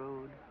done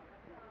growed.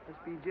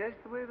 Must be just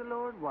the way the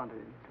Lord wanted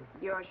him.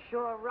 You're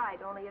sure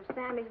right. Only if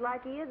Sammy's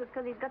like he is, it's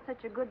because he's got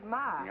such a good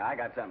ma. Yeah, I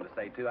got something to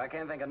say, too. I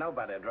can't think of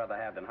nobody I'd rather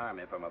have than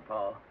Harmie for my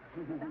pa.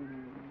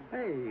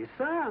 Hey,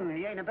 son,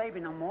 he ain't a baby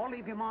no more.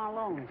 Leave your ma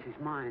alone. She's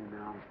mine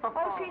now.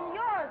 Oh, she's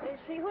yours, is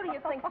she? Who do you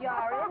think you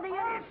are,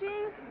 Indian, is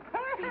she?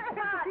 She's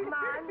not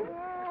mine.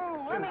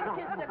 Let me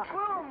kiss the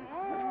groom.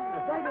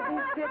 Think if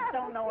these kids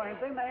don't know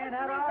anything, they ain't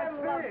had our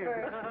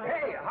experience.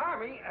 Hey,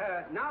 Harvey,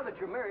 now that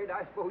you're married,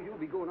 I suppose you'll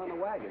be going on the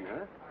wagon,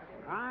 huh?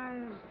 I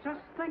was just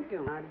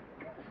thinking I'd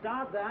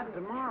start that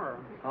tomorrow.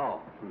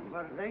 Oh.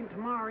 But it ain't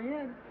tomorrow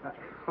yet.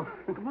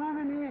 Come on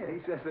in here.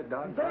 He says it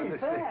done. Say,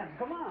 Sam,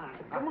 come on.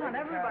 Come on,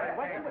 everybody.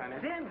 What's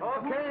the Jim?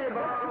 Okay,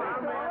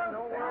 Bob.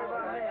 Don't worry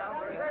about me.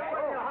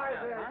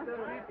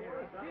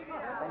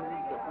 When we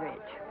get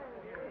rich.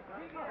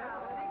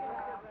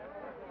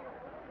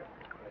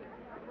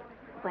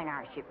 When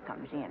our ship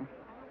comes in,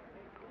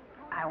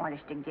 I want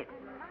us to get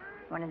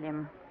one of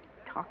them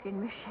talking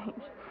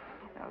machines.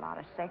 A lot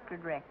of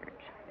sacred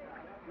records.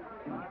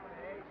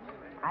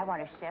 I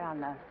want to sit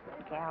on the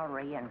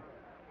gallery and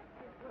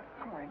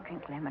I want to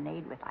drink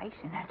lemonade with ice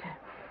in it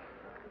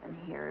and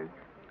hear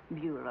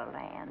Beulah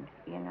land,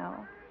 you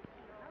know.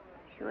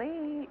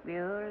 Sweet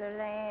Beulah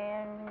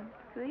land,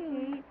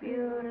 sweet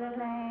Beulah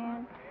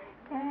land,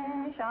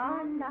 as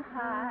on the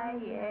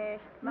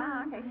highest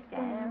mountain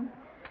stand.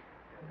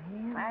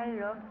 I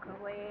look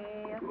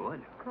away.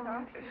 Good.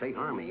 Say,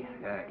 Harmie,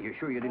 you're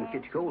sure you didn't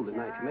catch cold the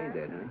night you made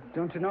that, huh?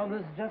 Don't you know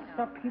this is just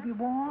stuff to keep you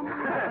warm?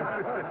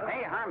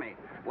 Hey, Harmie,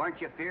 weren't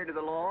you feared of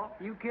the law?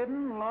 You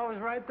kidding? The law is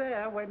right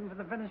there, waiting for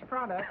the finished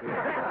product.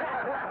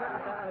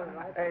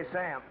 Hey,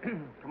 Sam,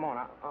 come on.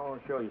 I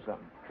want to show you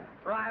something.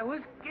 Rye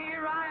whiskey,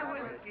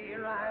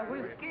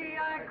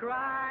 I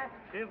cry.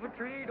 If a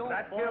tree don't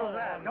That fall kills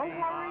that. Don't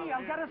worry,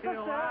 I've got a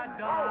sister.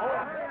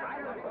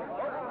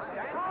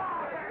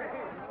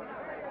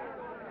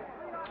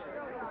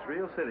 It's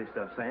real city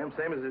stuff, Sam.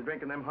 Same as they're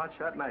drinking them hot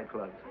shot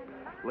nightclubs.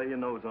 Lay your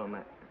nose on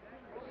that.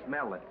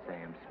 Smell it,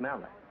 Sam.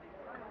 Smell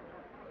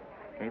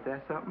it. Ain't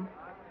that something?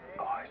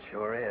 Oh, it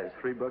sure is.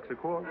 $3 a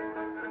quart.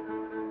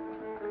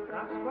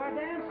 Stop square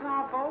dance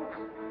now, folks.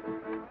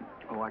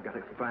 Oh, I got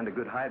to find a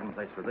good hiding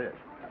place for this.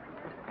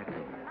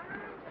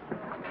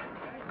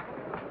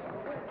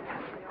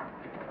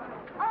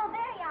 Oh,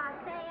 there you are,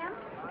 Sam.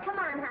 Come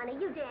on, honey,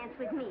 you dance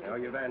with me. Oh,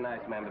 you're very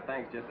nice, ma'am, but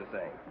thanks just the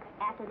same.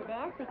 After the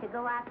dance, we could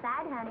go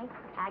outside, honey.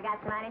 I got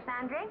some mighty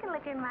fine drinking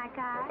liquor in my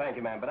car. Well, thank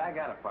you, ma'am, but I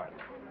got a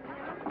partner.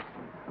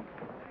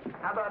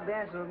 How about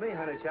dancing with me,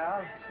 honey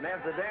child? And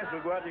after the dance,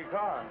 we'll go out to your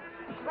car.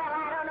 Well,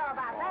 I don't know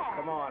about that.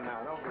 Come on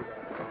now, don't do that.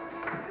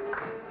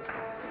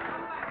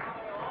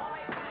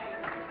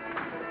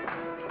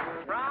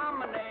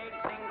 Promenade,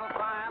 single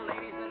file,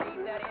 ladies that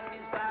lead that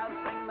Indian style,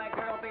 sing that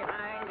girl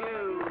behind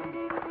you.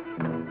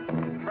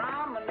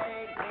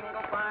 Promenade,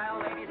 single file,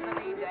 ladies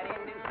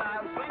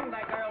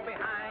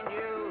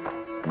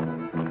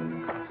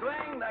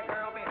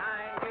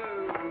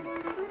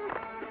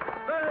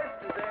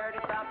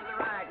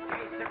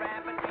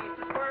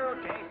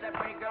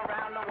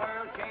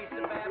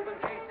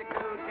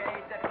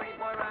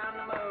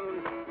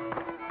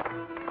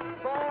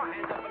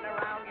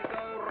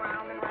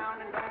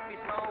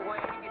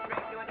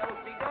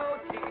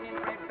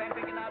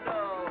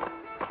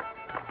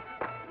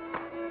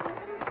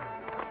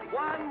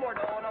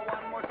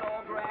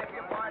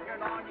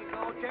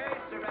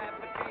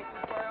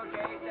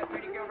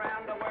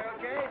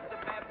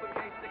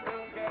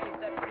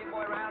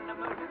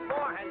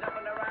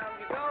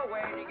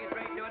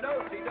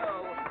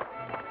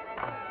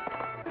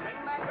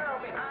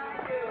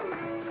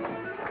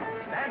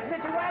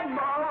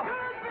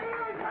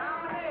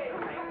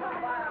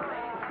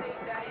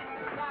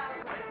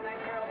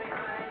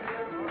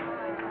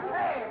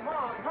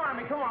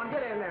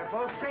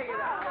Oh, shake it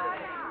out.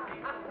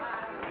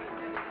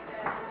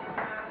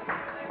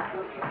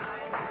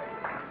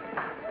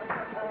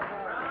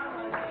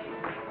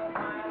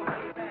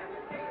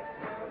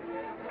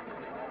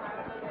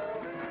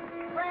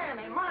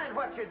 Granny, mind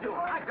what you're doing.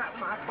 I got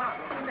my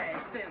bottle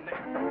smashed in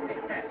there.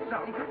 Ain't that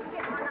something?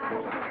 Get one out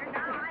of here now.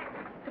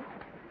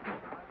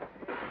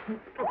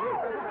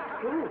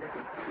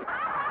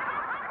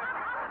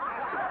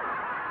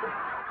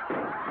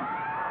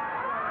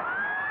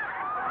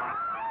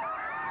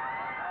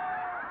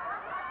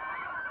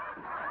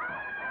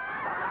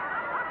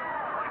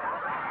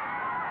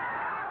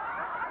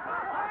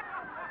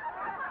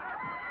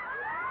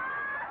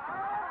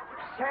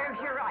 Serves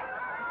you right.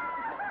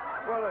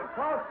 Well, it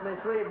cost me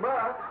 $3.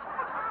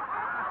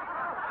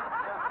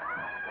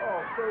 Oh,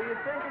 so you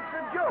think it's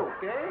a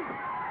joke, eh?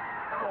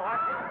 What?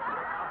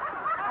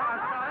 Oh,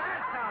 so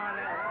that's how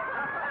it is.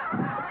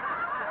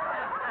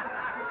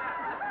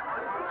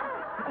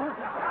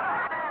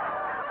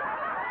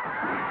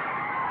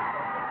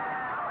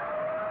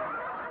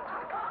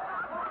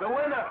 The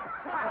winner!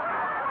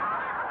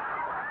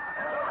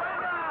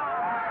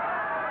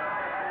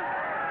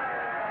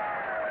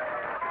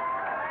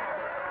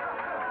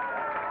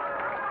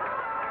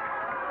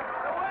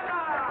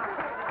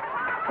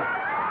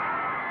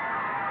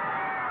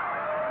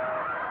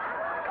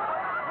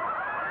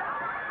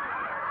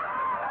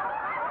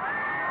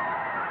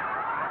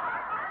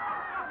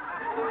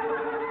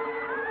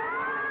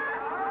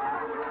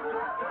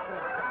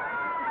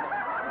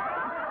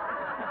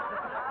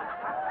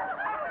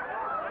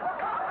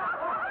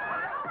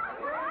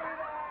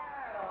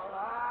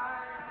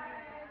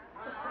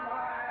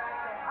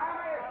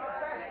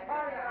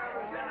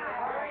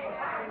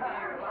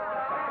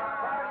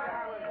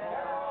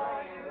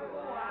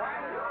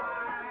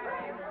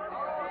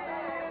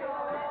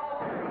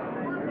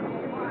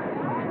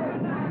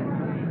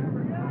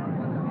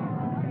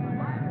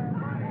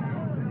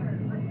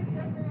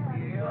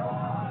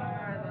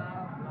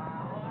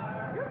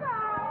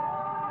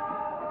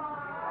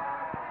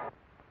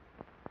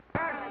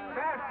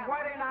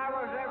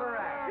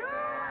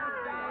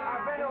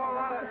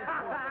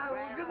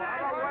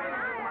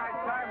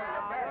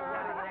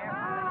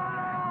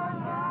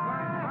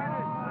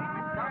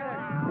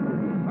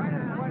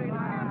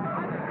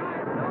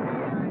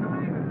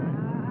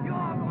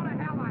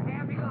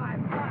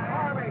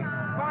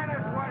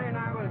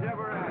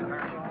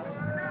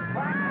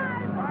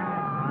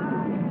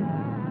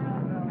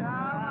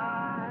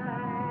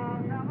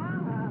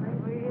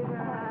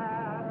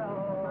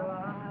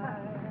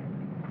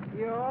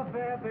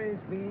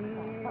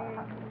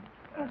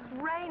 It's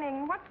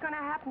raining. What's going to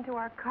happen to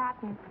our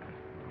cotton?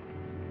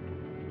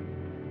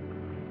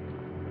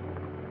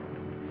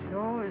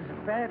 Sure is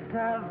a bad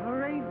time for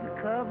rain to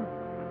come.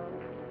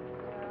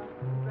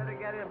 Better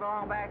get it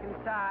along back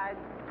inside.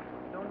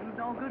 Don't do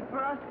no good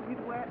for us to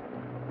get wet.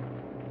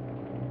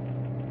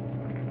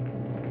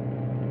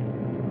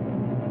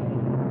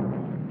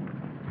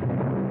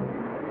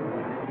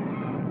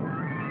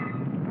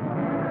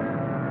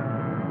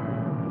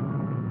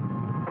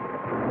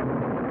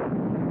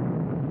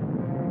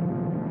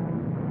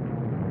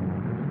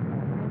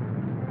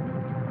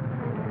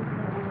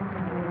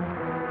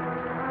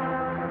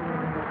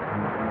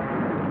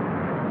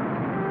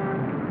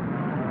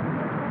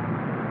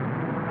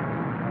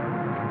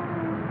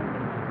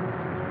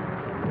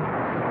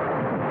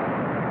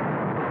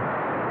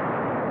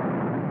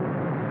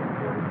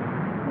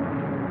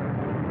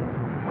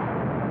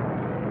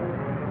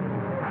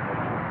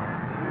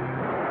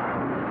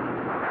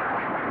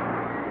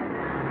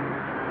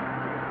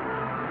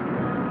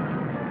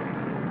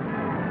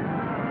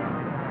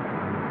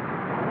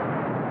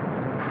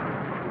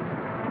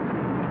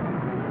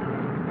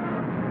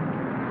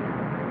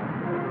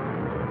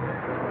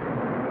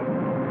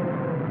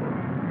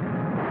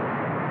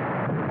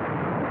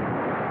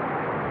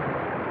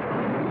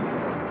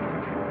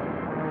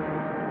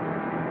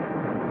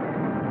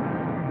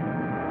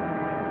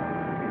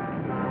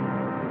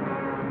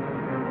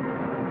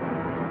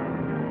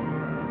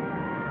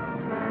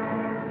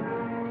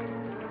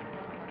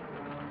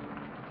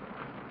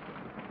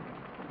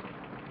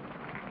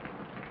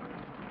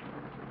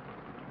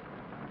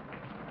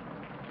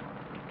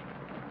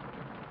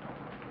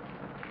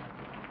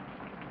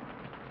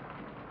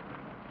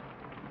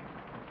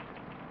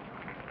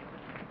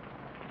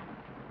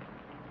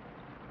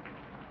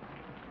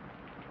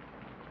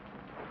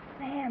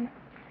 Sam.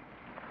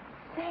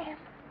 Sam.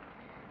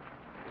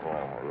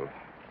 Oh, Ruth.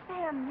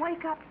 Sam,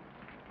 wake up.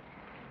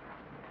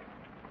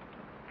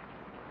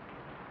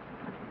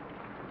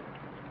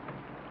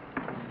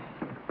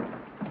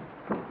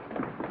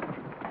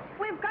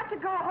 We've got to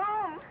go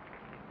home.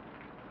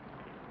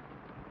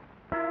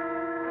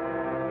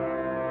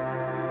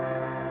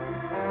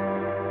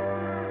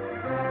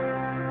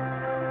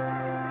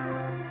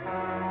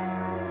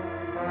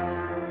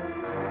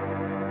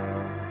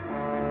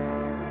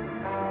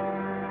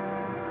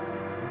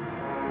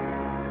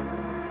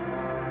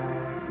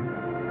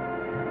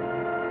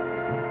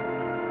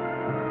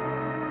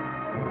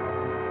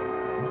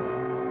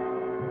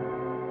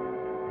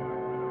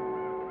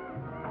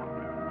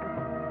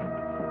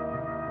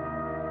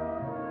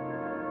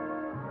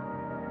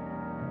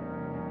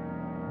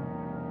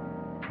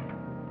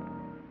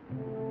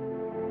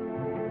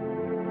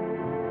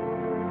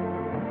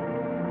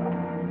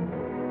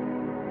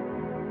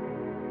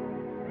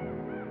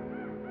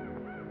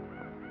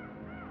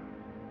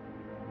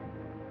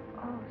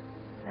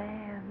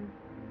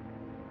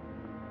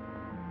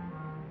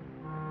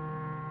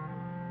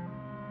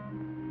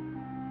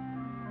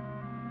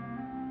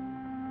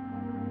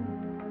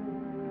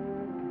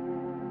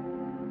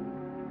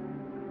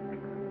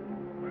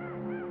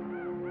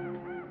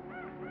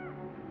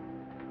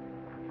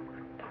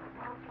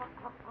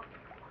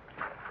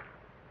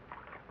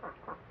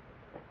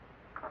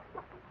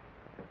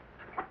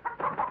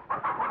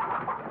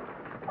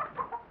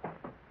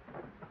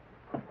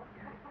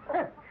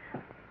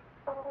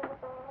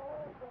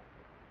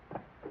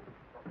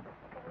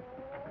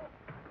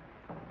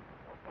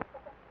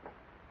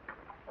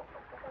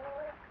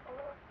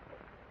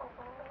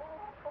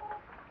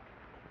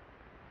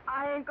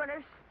 ain't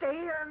gonna stay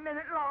here a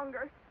minute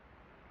longer.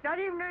 Not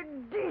even a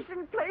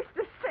decent place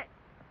to sit.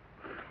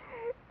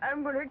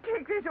 I'm gonna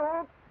take this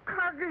old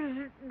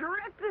carcass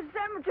direct to the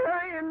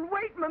cemetery and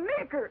wait my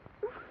maker.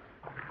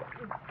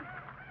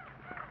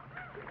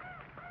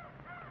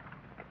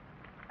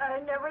 I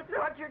never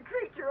thought you'd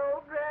treat your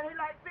old granny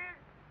like this.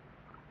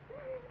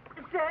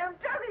 Sam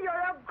Tucker, you're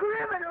a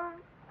criminal.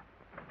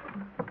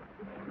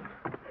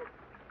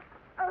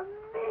 A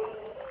mean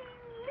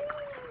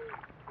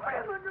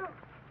criminal.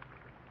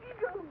 You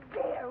don't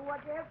dare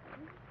what you...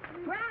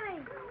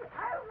 Granny!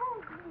 I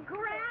won't...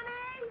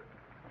 Granny!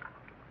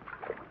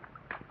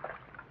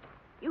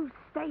 You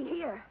stay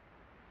here.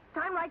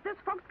 Time like this,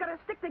 folks gotta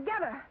stick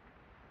together.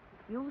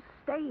 You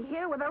stay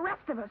here with the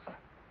rest of us.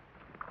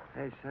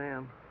 Hey,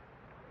 Sam.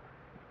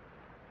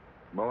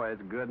 Boy,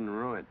 it's good and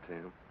ruined,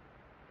 Tim.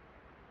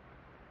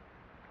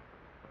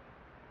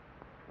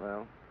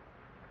 Well,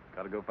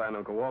 gotta go find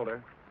Uncle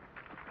Walter.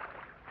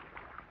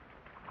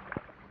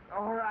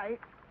 All right.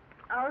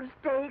 I'll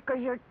stay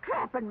because you're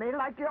trapping me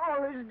like you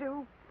always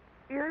do.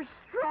 You're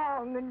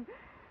strong and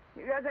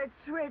you got that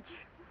switch.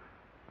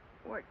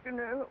 What can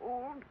an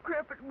old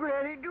crepit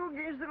granny do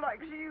against the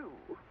likes of you?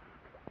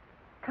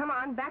 Come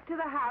on, back to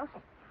the house.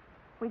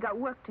 We got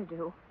work to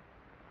do.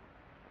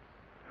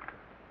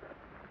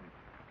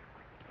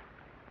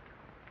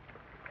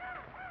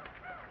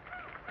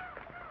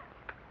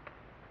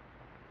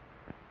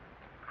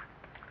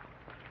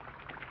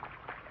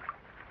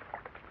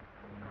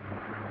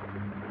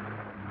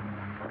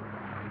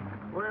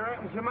 Where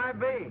reckons you might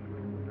be?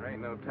 There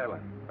ain't no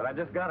telling. But I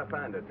just gotta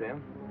find her,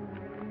 Tim.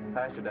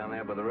 Pasture down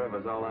there by the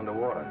river's all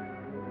underwater.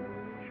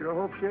 Sure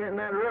hope she ain't in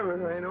that river.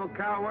 There ain't no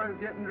cow worth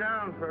getting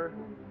drowned for her.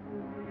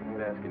 I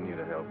ain't asking you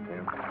to help,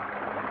 Tim. Okay,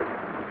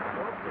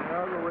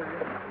 I'll go with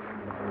you.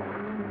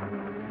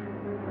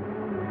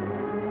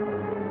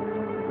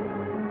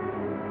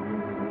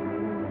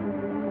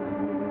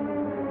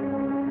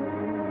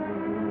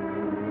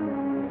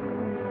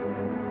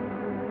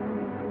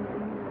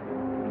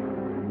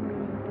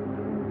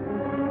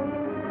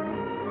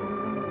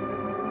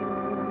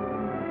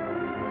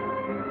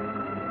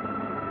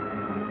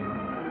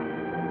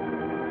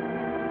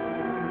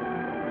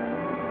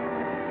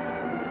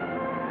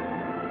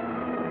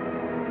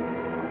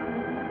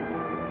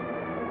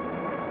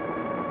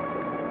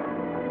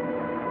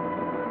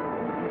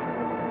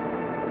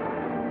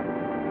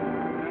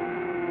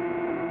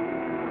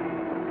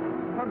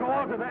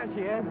 There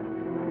she is.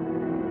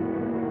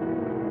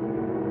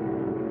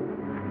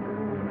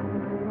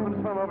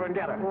 Let's swim over and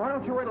get her. Well, why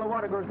don't you wait till the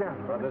water goes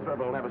down? Well, this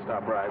river will never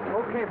stop rising.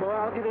 Okay, boy,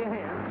 I'll give you a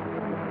hand.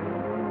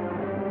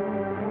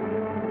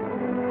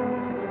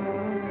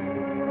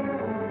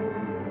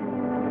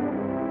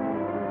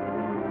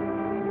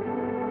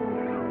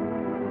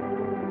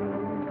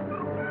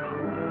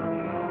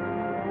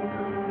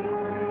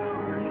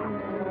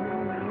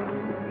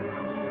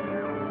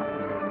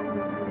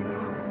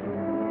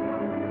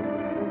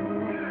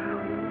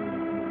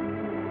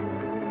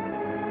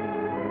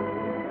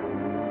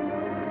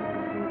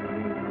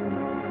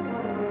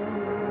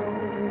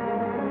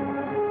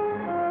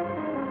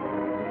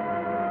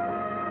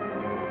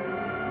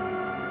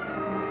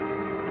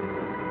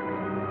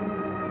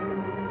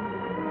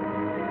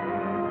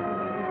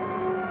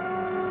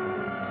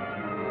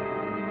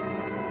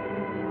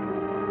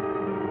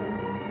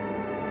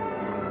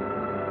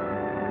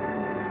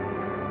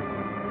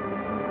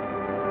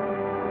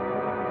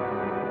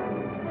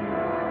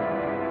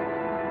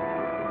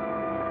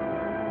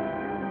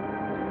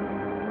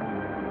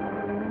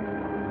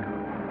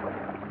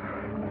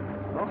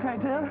 Okay,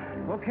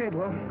 Tim? Okay,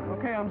 boy.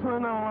 Okay, I'm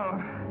swimming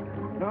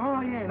on.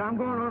 No, you ain't. I'm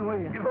going on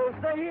with you. You both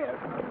stay here.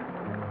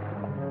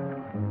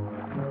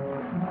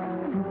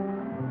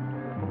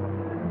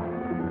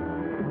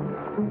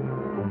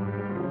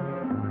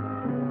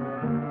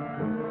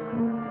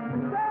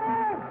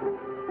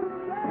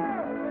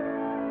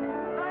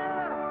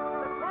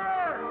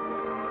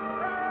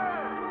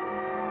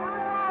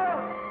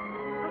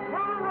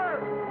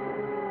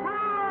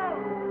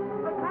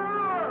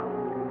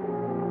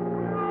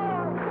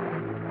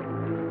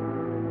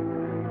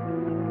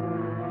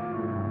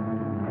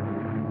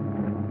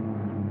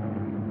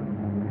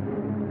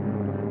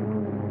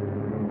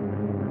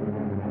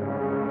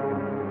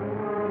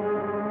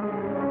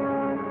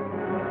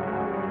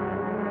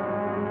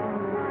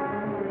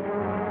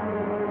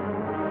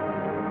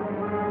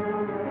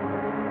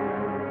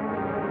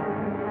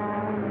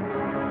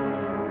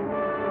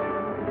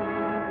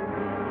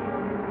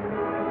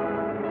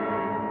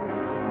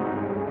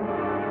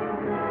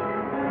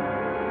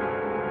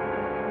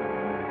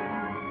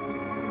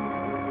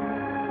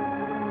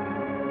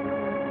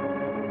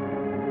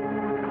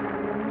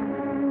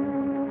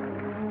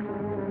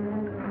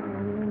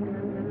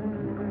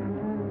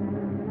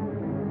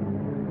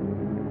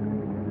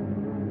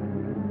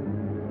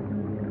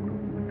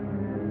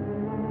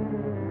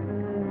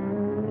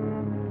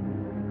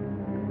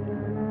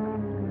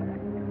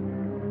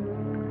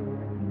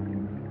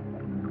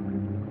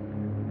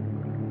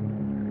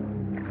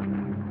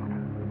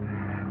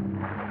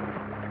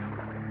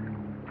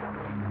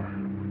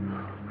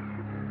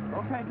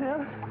 Okay,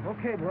 Tim?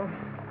 Okay, bro.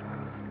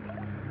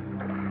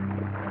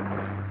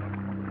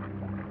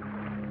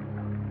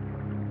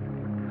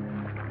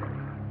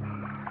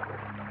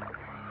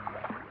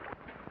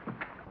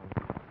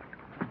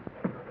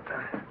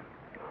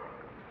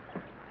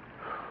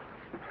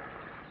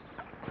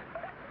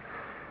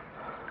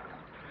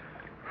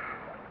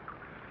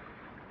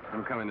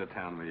 I'm coming to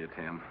town with you,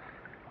 Tim.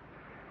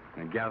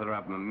 And gather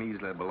up my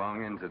measly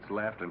belongings that's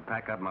left and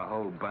pack up my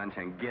whole bunch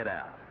and get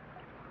out.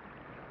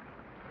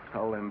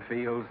 All them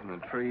fields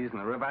and the trees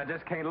and the river, I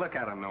just can't look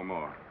at them no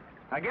more.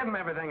 I give them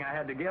everything I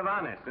had to give,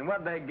 honest, and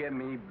what'd they give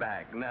me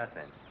back?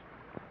 Nothing.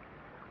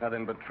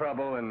 Nothing but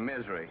trouble and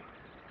misery.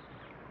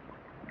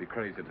 It'd be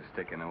crazy to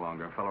stick any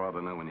longer. A fellow ought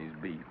to know when he's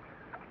beat.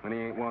 When he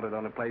ain't wanted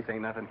on a place,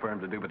 ain't nothing for him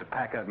to do but to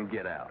pack up and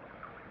get out.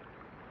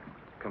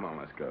 Come on,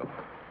 let's go.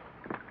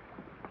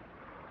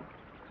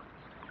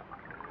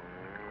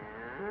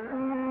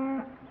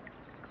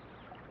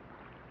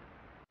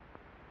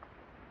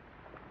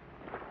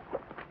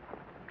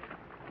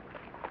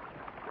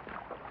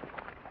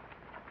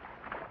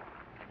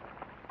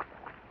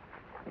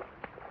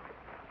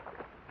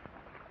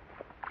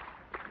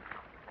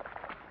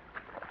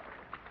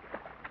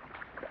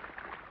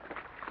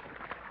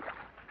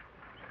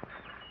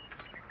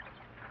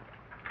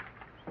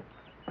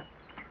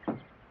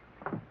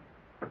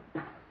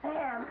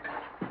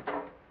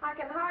 I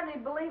can hardly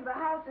believe the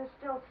house is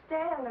still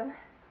standing.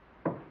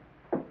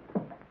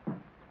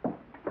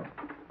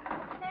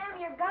 Sam,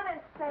 your gun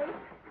is safe.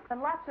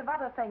 And lots of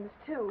other things,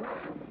 too.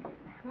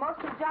 Most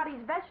of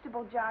Johnny's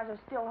vegetable jars are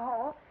still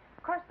whole.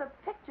 Of course, the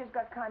pictures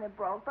got kind of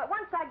broke, but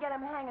once I get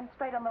them hanging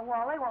straight on the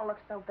wall, they won't look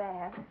so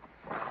bad.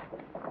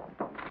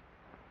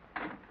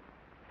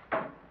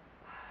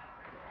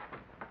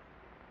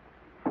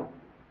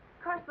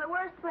 Of course, the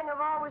worst thing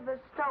of all was the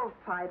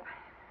stovepipe.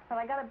 But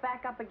I got it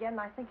back up again,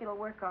 and I think it'll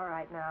work all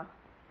right now.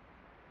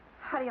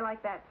 How do you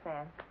like that,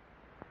 Sam?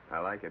 I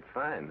like it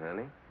fine,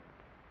 honey.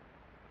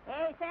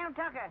 Hey, Sam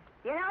Tucker,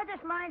 you know what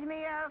this reminds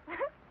me of?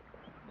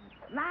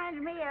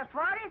 Reminds me of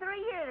 43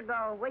 years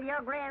ago with your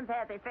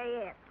grandpappy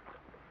Fayette.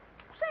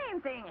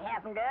 Same thing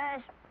happened to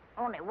us,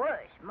 only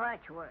worse,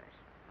 much worse.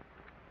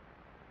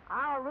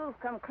 Our roof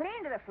come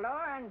clean to the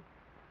floor, and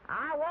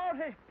our walls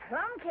is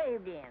plumb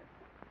caved in.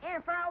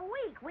 And for a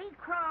week, we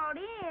crawled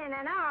in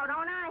and out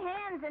on our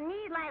hands and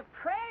knees like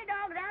prairie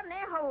dogs out in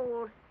their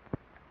holes.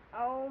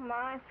 Oh,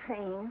 my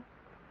thing.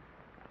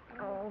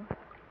 Oh.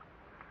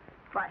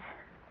 But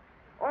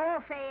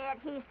old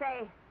Fayette, he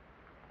say,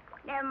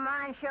 never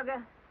mind,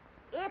 sugar.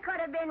 It could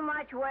have been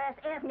much worse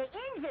if the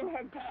engine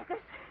had taken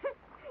us.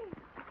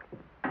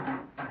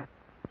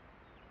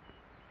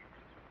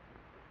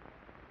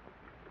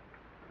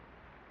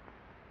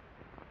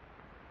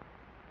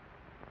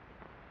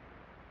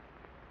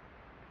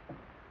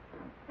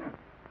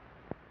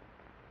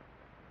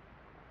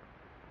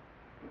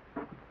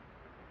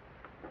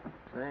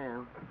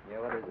 Sam. Yeah,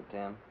 what is it,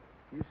 Tim?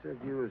 You said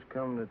you was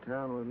coming to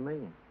town with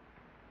me.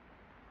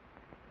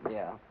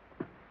 Yeah.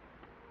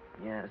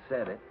 Yeah, I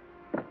said it.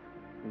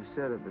 You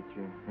said it, but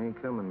you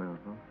ain't coming now,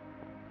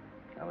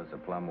 huh? I was so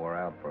plumb wore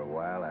out for a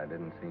while, I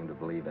didn't seem to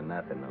believe in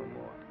nothing no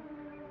more.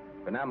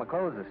 But now my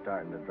clothes are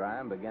starting to dry,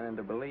 I'm beginning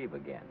to believe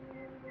again.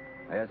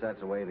 I guess that's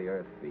the way the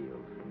earth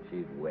feels, and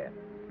she's wet.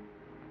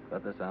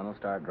 But the sun will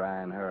start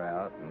drying her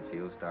out, and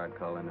she'll start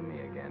calling to me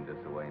again,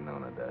 just the way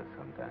Nona does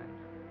sometimes.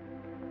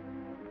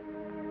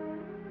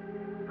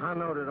 I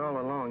knowed it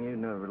all along you'd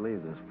never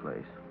leave this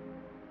place.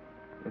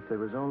 If there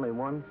was only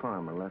one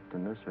farmer left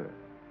in this earth,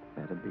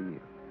 that'd be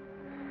you.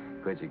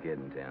 Quit your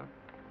kidding, Tim.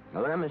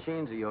 Well, them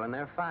machines of yours,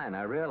 they're fine,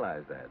 I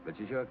realize that, but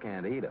you sure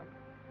can't eat them.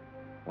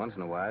 Once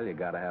in a while, you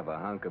gotta have a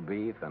hunk of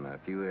beef and a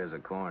few ears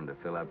of corn to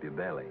fill up your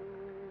belly.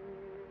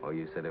 Oh,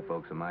 you city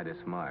folks are mighty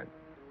smart.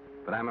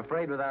 But I'm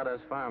afraid without us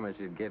farmers,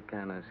 you'd get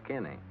kind of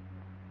skinny.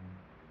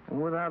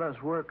 And without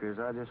us workers,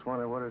 I just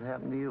wonder what had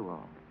happened to you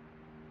all.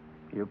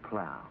 Your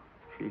plow.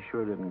 She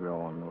sure didn't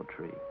grow on no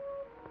tree.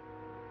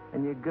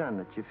 And your gun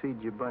that you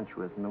feed your bunch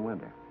with in the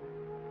winter.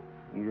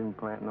 You didn't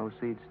plant no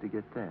seeds to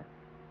get that.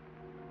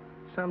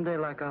 Someday,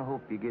 like I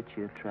hope, you get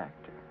you a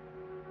tractor.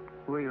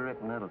 Where you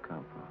reckon that'll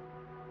come from?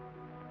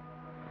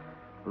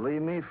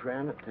 Believe me,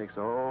 friend, it takes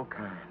all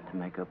kind to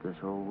make up this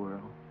whole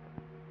world.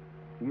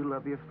 You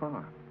love your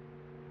farm.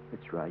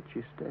 It's right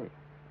you stay.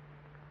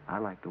 I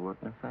like to work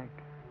in a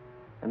factory.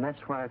 And that's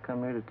why I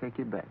come here to take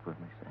you back with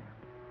me, Sam.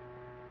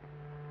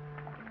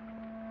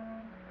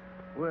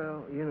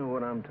 Well, you know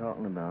what I'm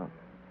talking about.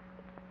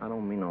 I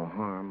don't mean no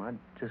harm. I'd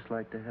just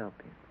like to help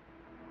you.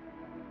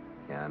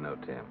 Yeah, I know,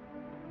 Tim.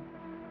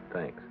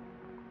 Thanks.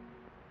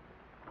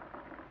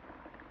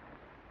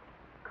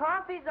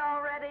 Coffee's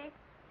all ready.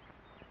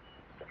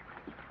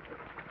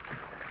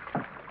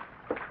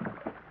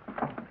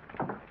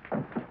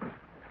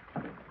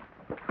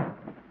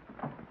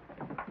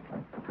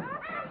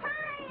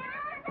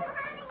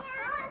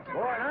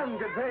 Boy, nothing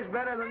could taste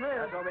better than this.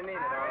 That's what we needed,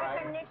 all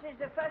right. And this is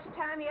the first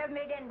time you ever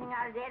made anything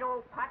out of that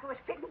old pot was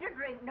fitting to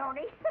drink,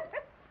 Nona.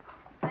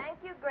 Thank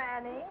you,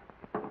 Granny.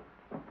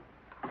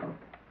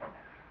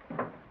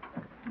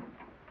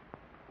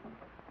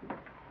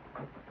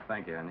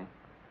 Thank you, honey.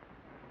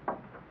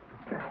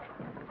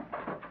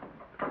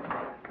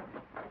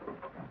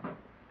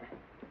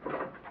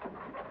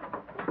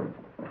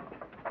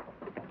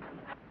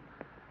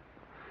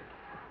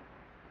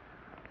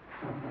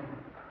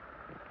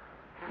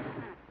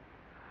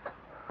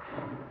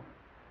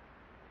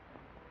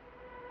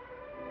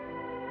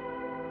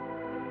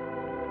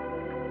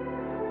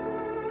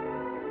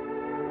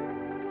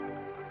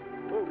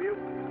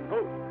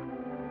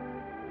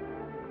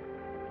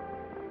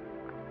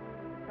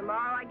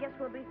 Tomorrow, I guess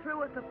we'll be through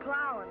with the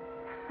plowing.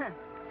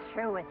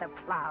 Through with the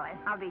plowing.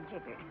 I'll be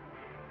jiggered.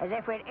 As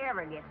if we'd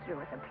ever get through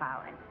with the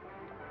plowing.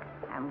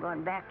 I'm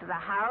going back to the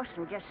house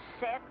and just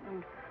sit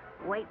and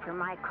wait for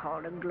my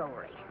call to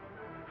glory.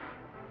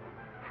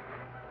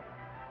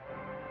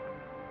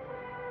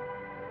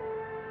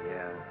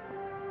 Yeah.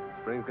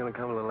 Spring's gonna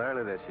come a little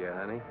early this year,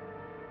 honey.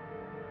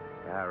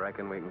 Yeah, I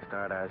reckon we can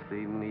start our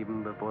seeding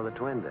even before the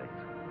twin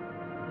dates.